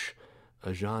push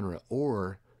a genre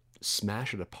or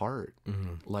smash it apart.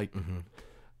 Like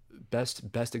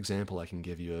best example I can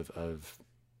give you of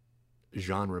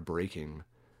genre breaking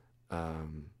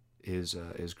is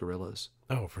Gorillaz.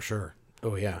 Oh, for sure.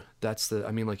 Oh yeah. That's the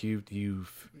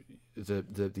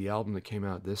album that came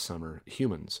out this summer,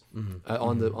 Humans.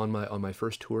 On my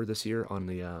first tour this year, on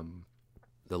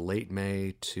the late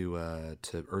May to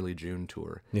early June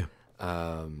tour. Yeah.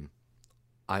 I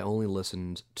only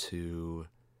listened to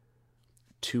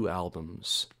 2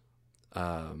 albums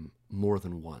more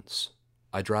than once.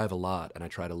 I drive a lot, and I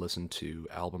try to listen to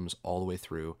albums all the way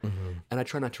through, and I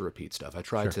try not to repeat stuff. I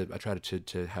try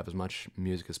to have as much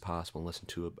music as possible and listen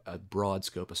to a broad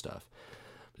scope of stuff.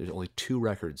 There's only 2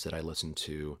 records that I listen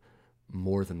to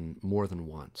more than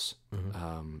once,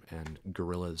 and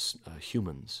Gorillaz'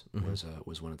 Humans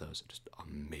was one of those. Just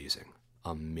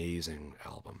amazing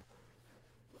album.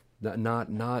 Not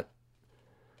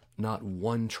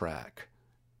one track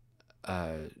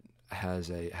has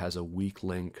a weak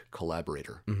link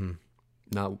collaborator.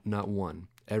 Not one.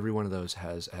 Every one of those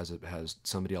has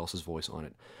somebody else's voice on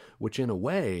it, which in a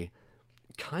way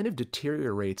kind of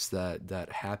deteriorates that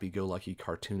happy-go-lucky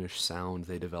cartoonish sound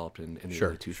they developed in the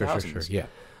early 2000s. Sure. Yeah.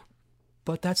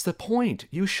 But that's the point.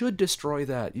 You should destroy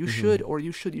that. You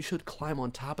should climb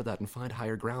on top of that and find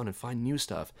higher ground and find new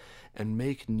stuff and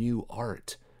make new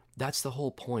art. That's the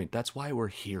whole point. That's why we're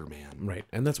here, man. Right.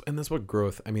 And that's what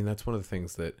growth, I mean, that's one of the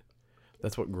things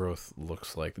that's what growth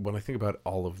looks like. When I think about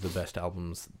all of the best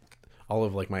albums, all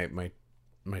of like my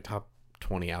top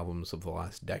 20 albums of the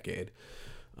last decade,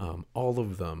 all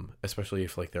of them, especially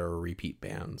if like there are repeat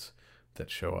bands that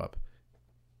show up,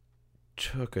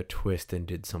 took a twist and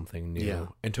did something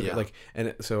new. And took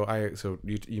so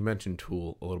you mentioned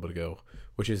Tool a little bit ago,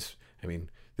 which is, I mean,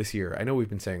 this year, I know we've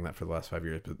been saying that for the last 5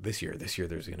 years, but this year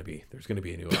there's gonna be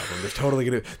a new album. There's totally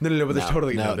gonna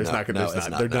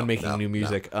they're done making new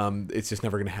music. It's just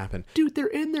never gonna happen. Dude, they're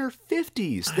in their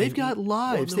 50s. They've got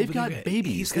lives. They've got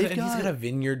babies. He's got a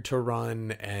vineyard to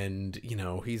run, and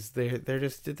they're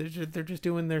just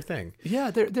doing their thing.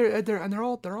 Yeah, they're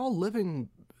all living.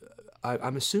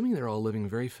 I'm assuming they're all living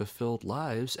very fulfilled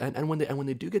lives, and when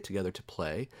they do get together to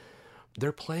play,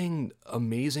 they're playing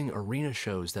amazing arena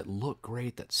shows that look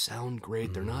great, that sound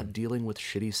great. They're not dealing with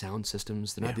shitty sound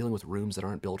systems. They're not dealing with rooms that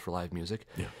aren't built for live music.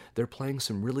 Yeah. They're playing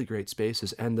some really great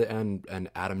spaces, and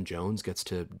Adam Jones gets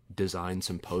to design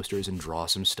some posters and draw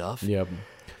some stuff. Yep.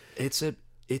 It's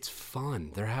it's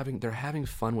fun. They're having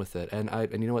fun with it, and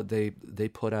you know what, they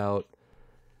put out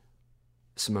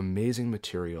some amazing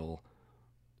material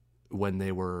when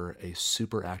they were a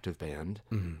super active band.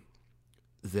 Mm-hmm.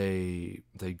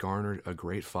 They garnered a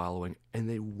great following, and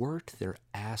they worked their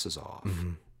asses off.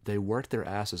 Mm-hmm. They worked their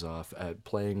asses off at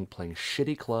playing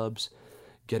shitty clubs,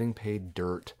 getting paid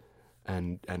dirt,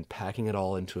 and packing it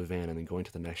all into a van and then going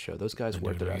to the next show. Those guys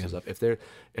worked their asses up. If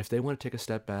they want to take a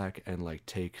step back and like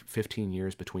take 15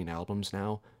 years between albums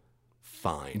now,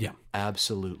 fine. Yeah.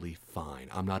 Absolutely fine.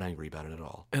 I'm not angry about it at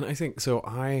all. And I think so.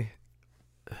 I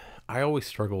always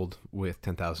struggled with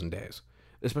 10,000 Days,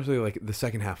 especially like the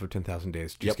second half of 10,000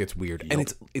 Days just gets weird.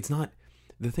 And it's not,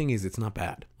 the thing is, it's not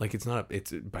bad. Like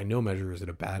it's by no measure is it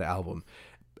a bad album.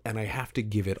 And I have to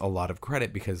give it a lot of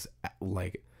credit because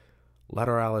like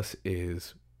Lateralus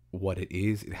is what it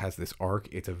is. It has this arc.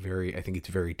 I think it's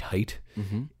very tight.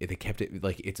 Mm-hmm. They kept it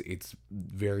like it's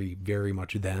very, very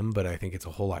much them, but I think it's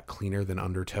a whole lot cleaner than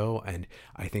Undertow. And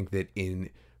I think that in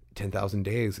 10,000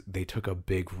 Days, they took a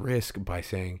big risk by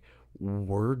saying,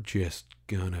 we're just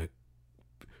gonna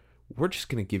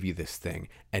give you this thing,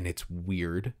 and it's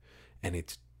weird and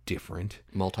it's different,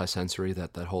 multi-sensory,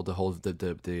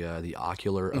 the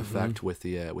ocular effect with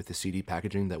the CD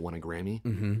packaging that won a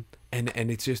Grammy.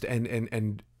 And it's just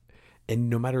and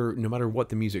no matter what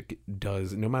the music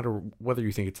does, no matter whether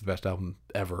you think it's the best album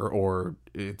ever or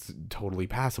it's totally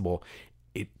passable,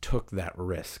 it took that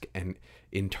risk and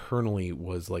internally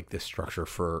was like this structure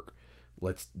for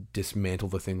let's dismantle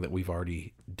the thing that we've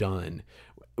already done,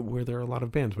 where there are a lot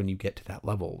of bands when you get to that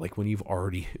level, like when you've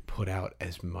already put out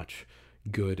as much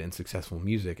good and successful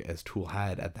music as Tool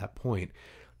had at that point,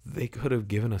 they could have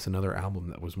given us another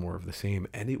album that was more of the same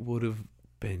and it would have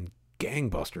been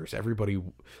gangbusters. Everybody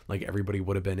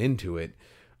would have been into it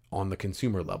on the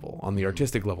consumer level, on the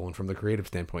artistic level, and from the creative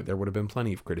standpoint, there would have been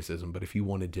plenty of criticism. But if you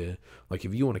want to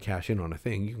cash in on a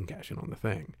thing, you can cash in on the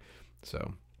thing.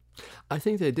 So I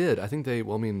think they did. I think they,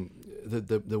 well, I mean,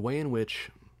 the way in which,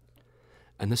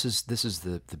 and this is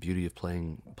the beauty of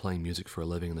playing music for a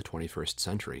living in the 21st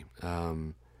century.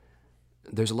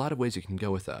 There's a lot of ways you can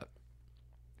go with that.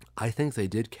 I think they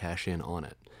did cash in on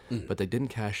it, but they didn't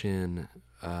cash in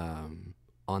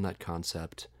on that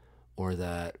concept or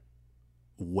that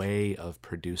way of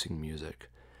producing music.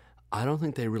 I don't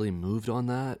think they really moved on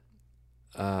that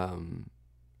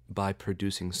by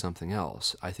producing something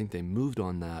else. I think they moved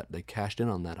on that. They cashed in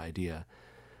on that idea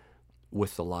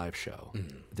with the live show.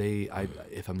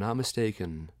 If I'm not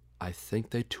mistaken, I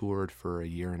think they toured for a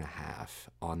year and a half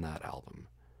on that album,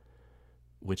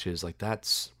 which is like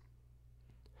that's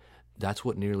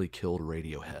what nearly killed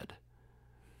Radiohead.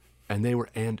 And they were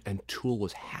and Tool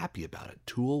was happy about it.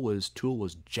 Tool was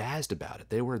jazzed about it.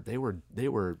 They were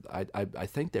I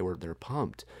think they're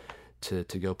pumped to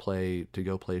go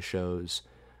play shows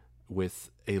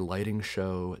with a lighting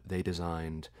show they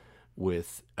designed,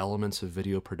 with elements of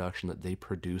video production that they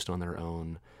produced on their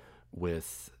own,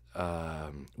 with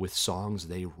songs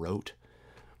they wrote.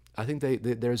 I think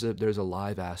there's a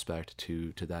live aspect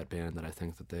to that band that I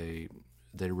think that they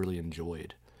really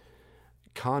enjoyed.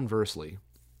 Conversely,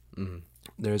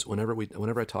 there's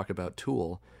whenever I talk about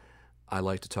Tool, I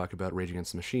like to talk about Rage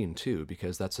Against the Machine too,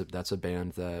 because that's a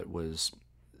band that was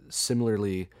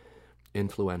similarly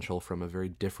influential from a very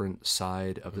different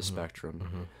side of the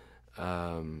spectrum.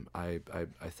 I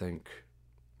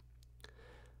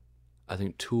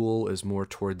think Tool is more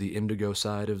toward the indigo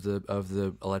side of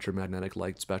the electromagnetic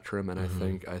light spectrum, and I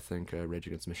think Rage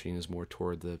Against the Machine is more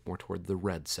toward the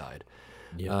red side.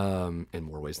 In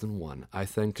more ways than one. I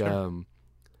think. Sure.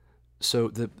 So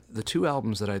the two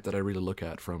albums that I really look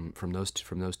at from those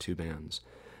two bands,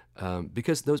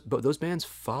 because those bands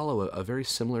follow a very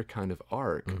similar kind of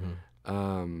arc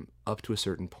up to a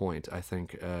certain point. I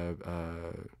think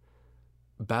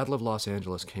Battle of Los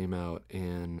Angeles came out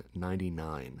in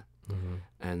 '99,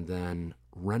 and then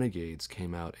Renegades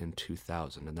came out in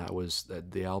 2000, and that was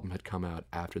the album had come out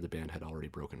after the band had already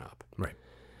broken up. Right.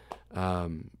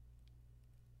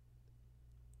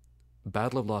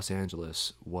 Battle of Los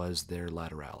Angeles was their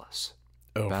Lateralis.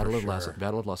 Oh, Battle for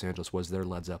of Los Angeles was their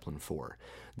Led Zeppelin 4.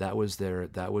 That was their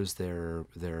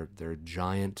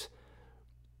giant,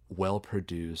 well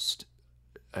produced.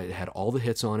 It had all the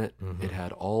hits on it. It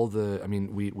had all the. I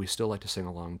mean, we still like to sing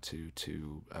along to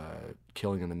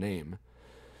 "Killing in the Name,"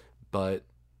 but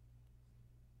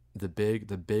the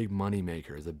big money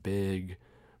maker, the big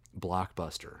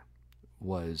blockbuster,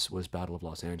 was Battle of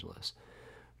Los Angeles.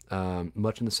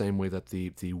 Much in the same way that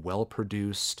the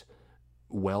well-produced,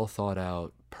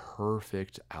 well-thought-out,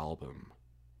 perfect album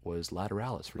was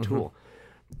Lateralis for Tool.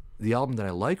 The album that I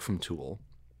like from Tool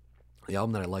the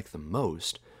album that I liked the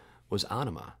most was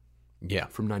Anima Yeah.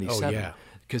 from '97. Oh, yeah.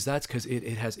 Because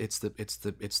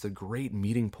it's the great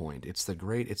meeting point. It's the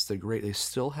great. They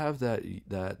still have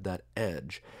that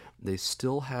edge. They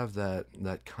still have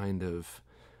that kind of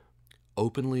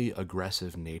openly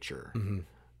aggressive nature,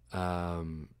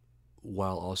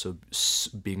 while also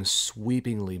being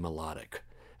sweepingly melodic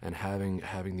and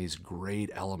having these great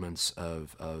elements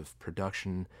of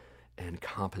production and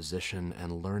composition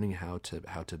and learning how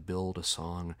to build a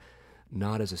song,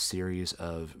 not as a series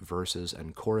of verses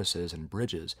and choruses and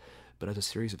bridges, but as a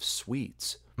series of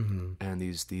suites and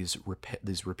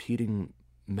these repeating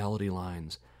melody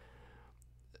lines.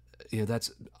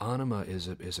 That's Anima is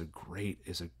a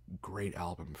great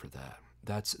album for that.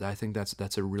 I think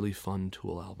that's a really fun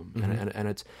Tool album,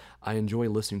 and I enjoy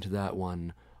listening to that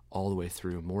one all the way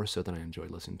through, more so than I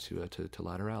enjoyed listening to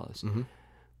Lateralis.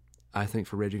 I think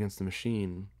for Rage Against the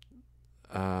Machine,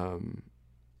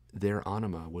 their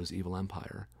Anima was Evil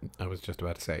Empire. I was just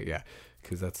about to say, yeah,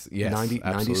 because that's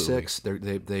 96.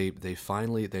 They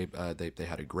finally they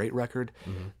had a great record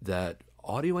that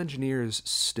audio engineers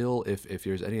still, if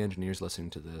there's any engineers listening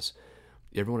to this,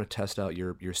 you ever want to test out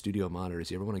your studio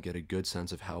monitors, you ever want to get a good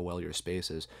sense of how well your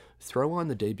space is, throw on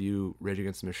the debut Rage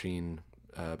Against the Machine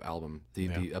album,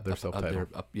 their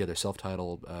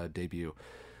self-titled debut.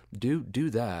 Do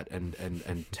that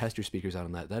and test your speakers out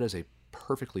on that. That is a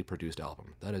perfectly produced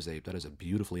album. That is a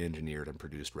beautifully engineered and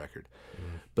produced record.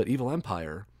 But Evil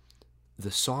Empire, the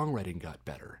songwriting got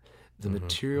better, the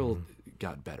material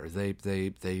got better.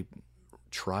 They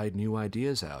tried new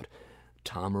ideas out.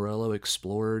 Tom Morello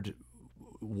explored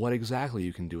what exactly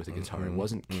you can do with a guitar. It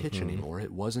wasn't kitsch anymore.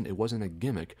 It wasn't a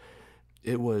gimmick.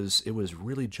 It was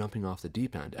really jumping off the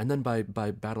deep end. And then by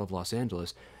Battle of Los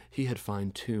Angeles, he had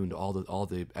fine-tuned all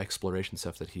the exploration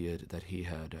stuff that he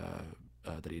had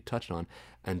touched on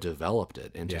and developed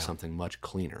it into something much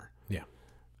cleaner. Yeah.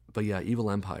 But yeah, Evil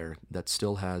Empire, that is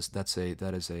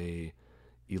a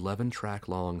 11-track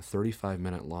long,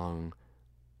 35-minute long,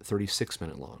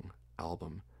 36-minute long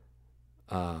album.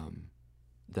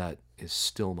 That is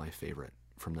still my favorite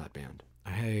from that band.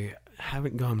 I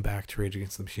haven't gone back to Rage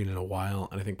Against the Machine in a while,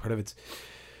 and I think part of it's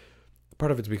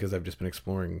because I've just been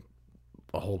exploring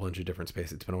a whole bunch of different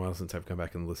spaces. It's been a while since I've come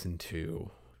back and listened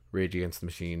to Rage Against the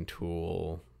Machine,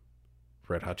 Tool,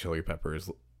 Red Hot Chili Peppers,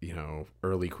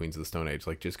 early Queens of the Stone Age.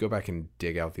 Like, just go back and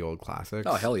dig out the old classics.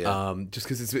 Oh, hell yeah. Just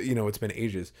because it's been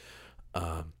ages.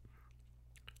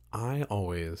 I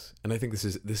always, and I think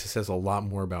this says a lot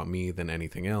more about me than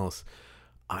anything else,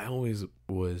 I always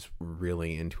was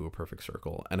really into A Perfect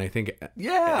Circle, and I think,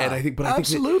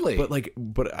 absolutely.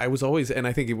 But I was always, and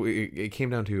I think it came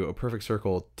down to A Perfect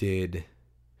Circle did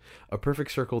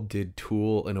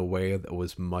Tool in a way that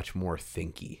was much more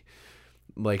thinky,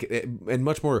 and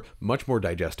much more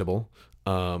digestible.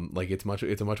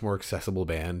 It's a much more accessible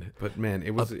band. But man,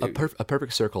 it was A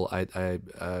Perfect Circle.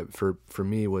 For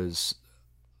me was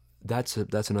that's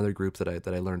another group that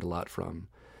I learned a lot from,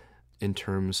 in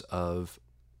terms of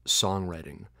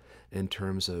songwriting, in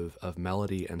terms of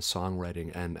melody and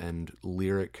songwriting and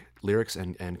lyrics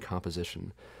and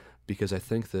composition, because I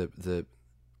think the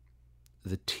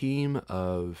team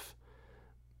of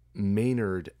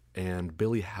Maynard and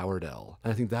Billy Howardell,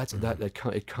 and I think that's that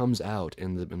it comes out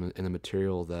in the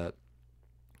material that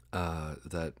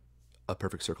A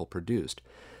Perfect Circle produced.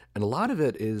 And a lot of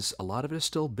it is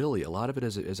still Billy. A lot of it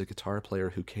is a guitar player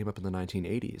who came up in the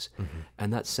 1980s,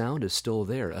 and that sound is still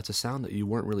there. That's a sound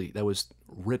that was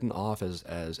written off as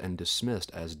and dismissed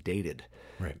as dated,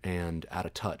 right, and out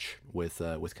of touch with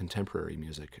contemporary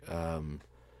music.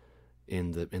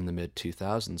 In the mid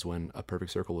 2000s, when A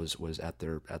Perfect Circle was at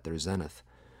their zenith.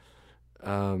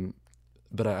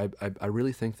 But I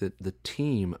really think that the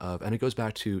team of, and it goes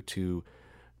back to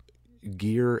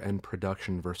gear and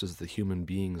production versus the human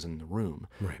beings in the room.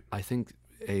 Right. I think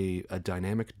a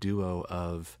dynamic duo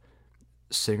of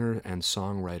singer and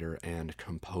songwriter and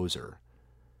composer,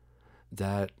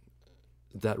 that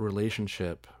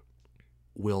relationship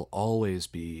will always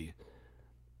be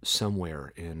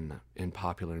somewhere in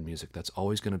popular music. That's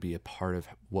always going to be a part of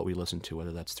what we listen to,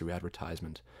 whether that's through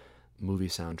advertisement, movie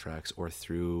soundtracks, or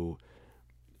through,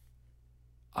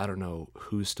 I don't know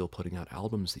who's still putting out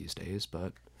albums these days,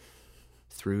 but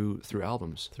through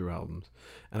albums.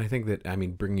 And I think that,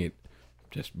 bringing it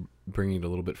a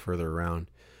little bit further around,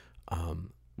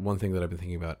 one thing that I've been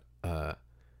thinking about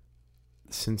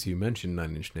since you mentioned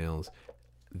Nine Inch Nails,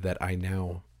 that I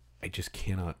just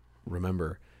cannot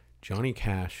remember. Johnny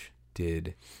Cash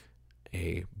did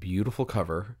a beautiful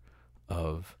cover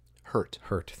of Hurt.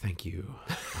 Hurt. Thank you.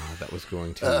 That was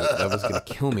going to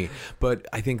kill me. But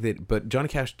I think but Johnny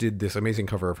Cash did this amazing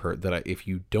cover of Hurt that if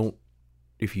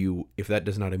that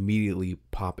does not immediately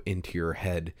pop into your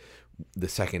head the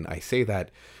second I say that,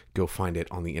 go find it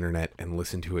on the internet and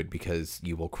listen to it, because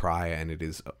you will cry, and it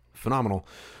is phenomenal.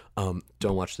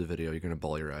 Don't watch the video; you're gonna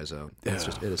bawl your eyes out. It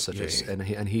is such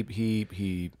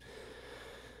he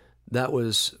that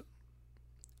was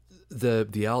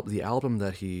the album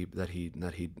that he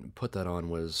put that on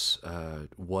was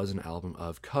an album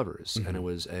of covers, and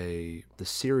the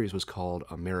series was called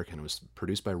American. It was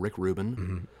produced by Rick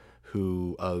Rubin,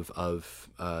 who of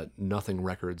Nothing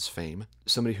Records fame,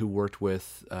 somebody who worked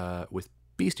with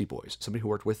Beastie Boys, somebody who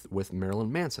worked with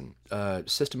Marilyn Manson,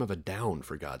 System of a Down,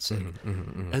 for God's sake,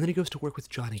 and then he goes to work with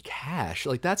Johnny Cash.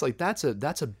 That's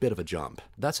a bit of a jump.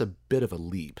 That's a bit of a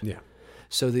leap. Yeah.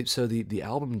 So the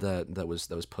album that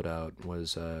was put out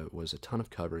was a ton of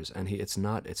covers, and it's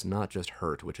not just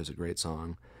Hurt, which is a great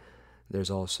song. There's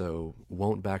also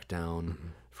Won't Back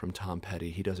Down from Tom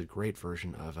Petty. He does a great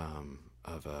version of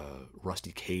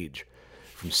Rusty Cage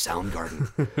from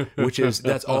Soundgarden, which is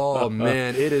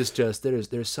it is just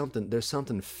there's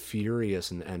something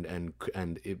furious and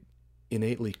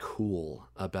innately cool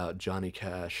about Johnny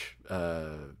Cash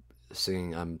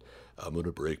singing I'm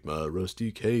gonna break my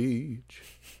rusty cage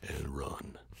and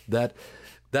run.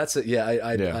 That's it. Yeah, I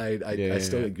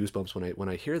still get goosebumps when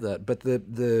I hear that. But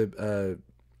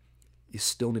you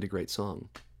still need a great song.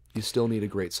 You still need a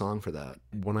great song for that.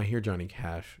 When I hear Johnny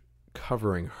Cash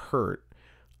covering Hurt,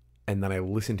 and then I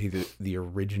listen to the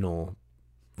original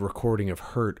recording of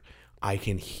Hurt, I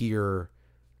can hear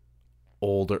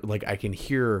I can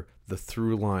hear the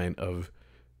through line of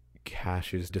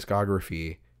Cash's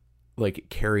discography, like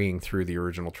carrying through the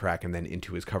original track and then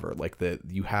into his cover. Like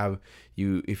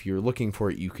if you're looking for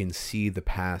it, you can see the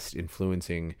past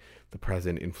influencing the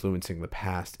present, influencing the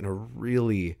past in a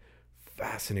really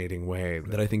fascinating way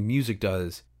that I think music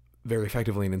does very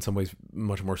effectively, and in some ways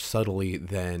much more subtly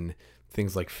than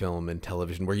things like film and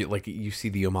television, where you see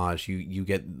the homage, you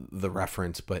get the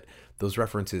reference, but those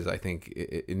references, I think,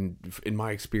 in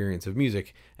my experience of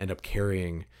music, end up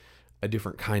carrying a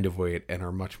different kind of weight and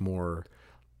are much more.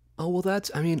 Oh well, I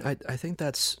think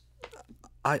that's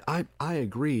I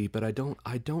agree, but I don't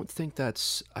think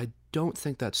that's I don't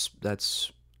think that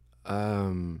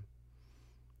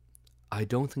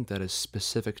is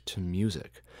specific to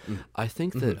music. I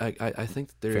think that I think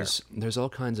there's all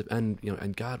kinds of,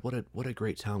 and God, what a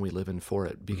great town we live in for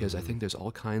it, because I think there's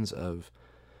all kinds of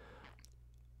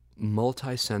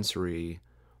multisensory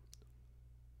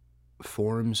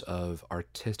forms of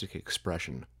artistic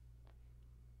expression.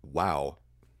 Wow.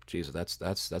 Jesus,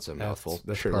 that's a mouthful.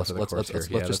 That's sure, let's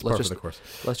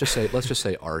just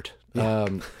say art. Yeah.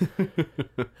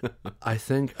 I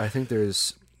think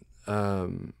there's a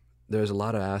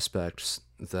lot of aspects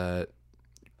that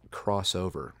cross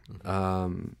over.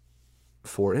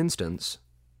 For instance,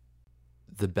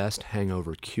 the best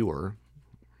hangover cure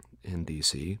in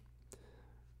DC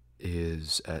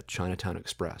is at Chinatown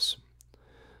Express.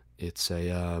 It's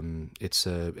a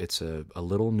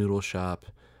little noodle shop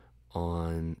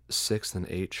on 6th and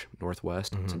H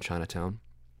Northwest. It's in Chinatown,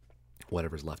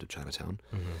 whatever's left of Chinatown,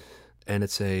 and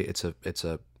it's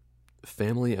a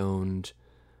family-owned,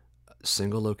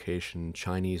 single location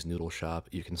Chinese noodle shop.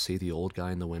 You can see the old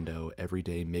guy in the window every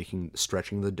day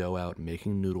stretching the dough out,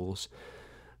 making noodles,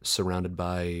 surrounded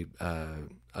by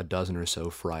a dozen or so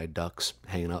fried ducks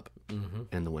hanging up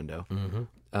in the window.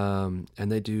 And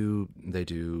they do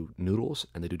noodles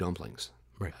and they do dumplings,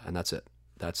 right? And that's it.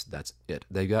 That's it.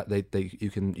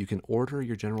 You can order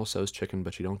your General Tso's chicken,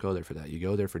 but you don't go there for that. You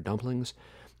go there for dumplings,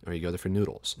 or you go there for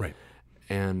noodles, right?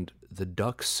 And the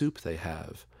duck soup they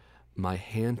have, my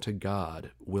hand to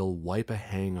God, will wipe a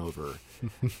hangover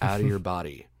out of your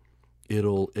body.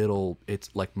 It's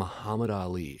like Muhammad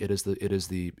Ali. It is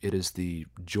the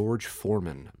George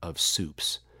Foreman of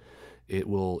soups. It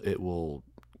will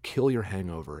kill your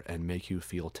hangover and make you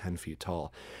feel 10 feet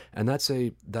tall. And that's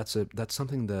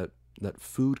something that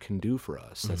food can do for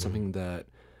us. That's something that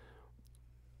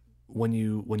when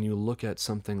you look at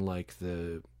something like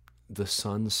the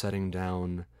sun setting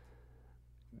down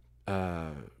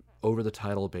over the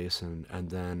tidal basin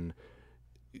and then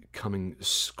coming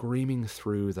screaming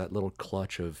through that little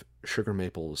clutch of sugar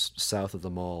maples south of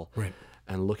the mall, right,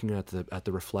 and looking at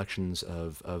the reflections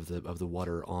of the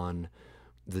water on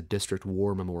the District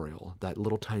War Memorial, that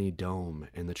little tiny dome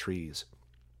in the trees,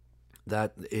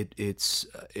 that it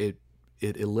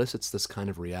elicits this kind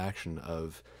of reaction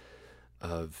of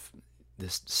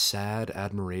this sad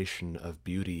admiration of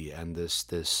beauty and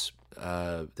this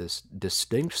this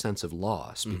distinct sense of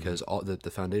loss, because all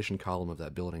the foundation column of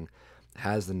that building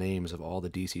has the names of all the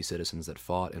DC citizens that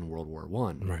fought in World War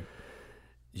I. Right.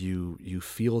 You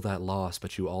feel that loss,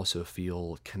 but you also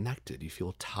feel connected. You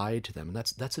feel tied to them, and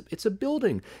it's a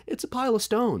building. It's a pile of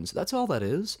stones. That's all that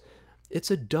is.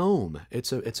 It's a dome.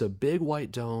 It's a big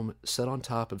white dome set on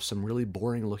top of some really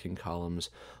boring looking columns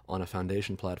on a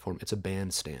foundation platform. It's a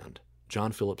bandstand.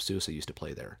 John Philip Sousa used to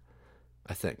play there,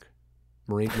 I think.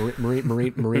 Marine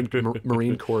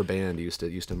Corps band used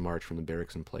to march from the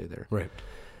barracks and play there. Right.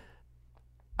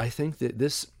 I think that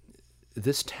this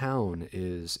town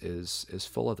is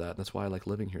full of that, and that's why I like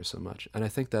living here so much. And I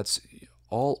think that's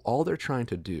all they're trying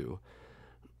to do.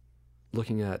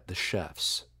 Looking at the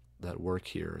chefs that work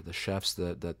here, the chefs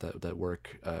that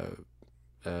work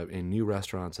in new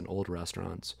restaurants and old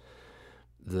restaurants,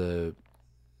 the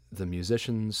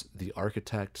musicians, the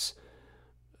architects,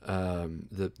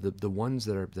 the ones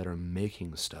that are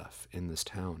making stuff in this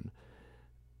town.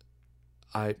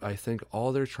 I think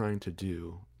all they're trying to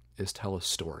do is tell a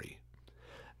story.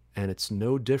 And it's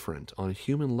no different, on a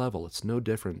human level, it's no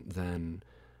different than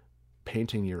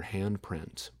painting your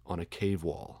handprint on a cave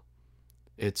wall.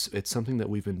 It's something that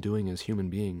we've been doing as human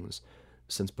beings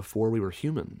since before we were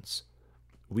humans.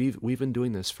 We've been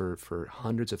doing this for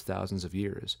hundreds of thousands of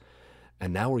years.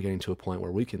 And now we're getting to a point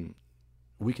where we can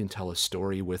tell a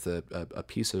story with a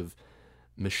piece of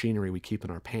machinery we keep in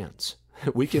our pants.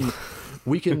 We have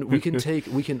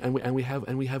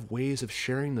ways of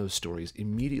sharing those stories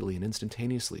immediately and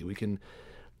instantaneously. We can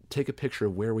take a picture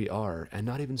of where we are and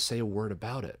not even say a word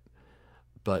about it.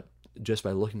 But just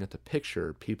by looking at the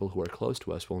picture, people who are close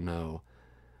to us will know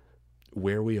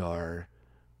where we are,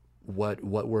 what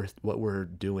we're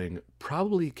doing,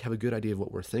 probably have a good idea of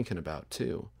what we're thinking about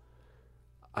too.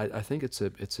 I think it's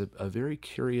a very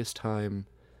curious time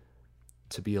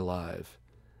to be alive.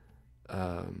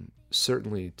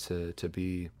 Certainly to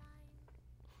be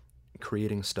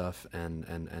creating stuff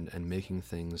and making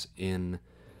things in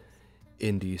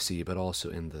DC, but also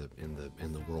in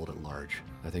the world at large.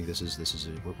 I think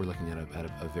we're looking at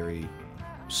a very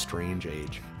strange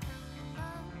age.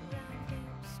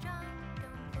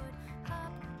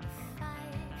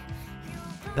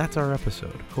 That's our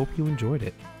episode. Hope you enjoyed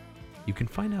it. You can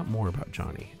find out more about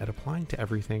Johnny at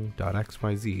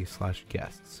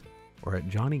applyingtoeverything.xyz/guests or at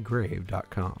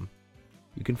johnnygrave.com.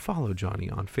 You can follow Johnny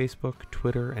on Facebook,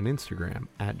 Twitter, and Instagram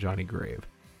at Johnny Grave.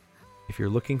 If you're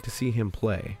looking to see him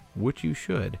play, which you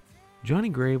should, Johnny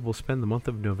Grave will spend the month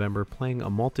of November playing a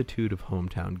multitude of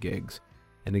hometown gigs,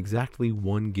 and exactly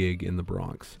one gig in the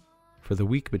Bronx. For the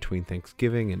week between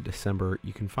Thanksgiving and December,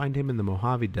 you can find him in the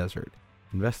Mojave Desert,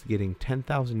 investigating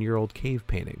 10,000-year-old cave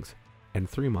paintings and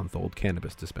 3-month-old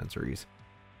cannabis dispensaries.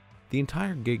 The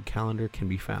entire gig calendar can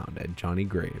be found at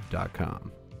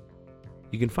johnnygrave.com.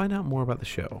 You can find out more about the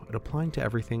show at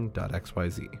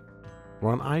applyingtoeverything.xyz.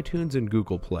 We're on iTunes and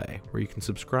Google Play, where you can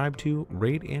subscribe to,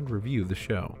 rate, and review the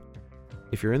show.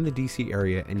 If you're in the DC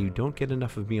area and you don't get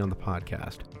enough of me on the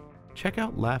podcast, check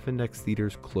out Laugh Index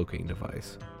Theater's Cloaking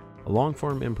Device, a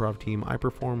long-form improv team I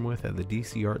perform with at the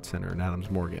DC Art Center in Adams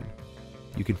Morgan.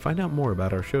 You can find out more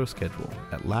about our show schedule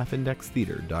at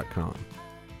laughindextheater.com.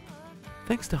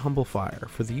 Thanks to Humble Fire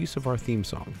for the use of our theme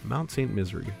song, Mount St.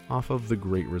 Misery, off of The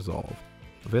Great Resolve,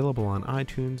 available on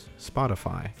iTunes,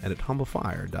 Spotify, and at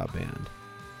humblefire.band.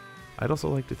 I'd also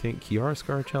like to thank Chiara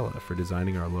Scarcella for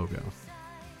designing our logo.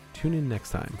 Tune in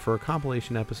next time for a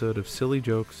compilation episode of silly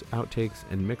jokes, outtakes,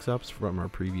 and mix-ups from our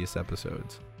previous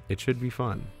episodes. It should be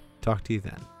fun. Talk to you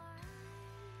then.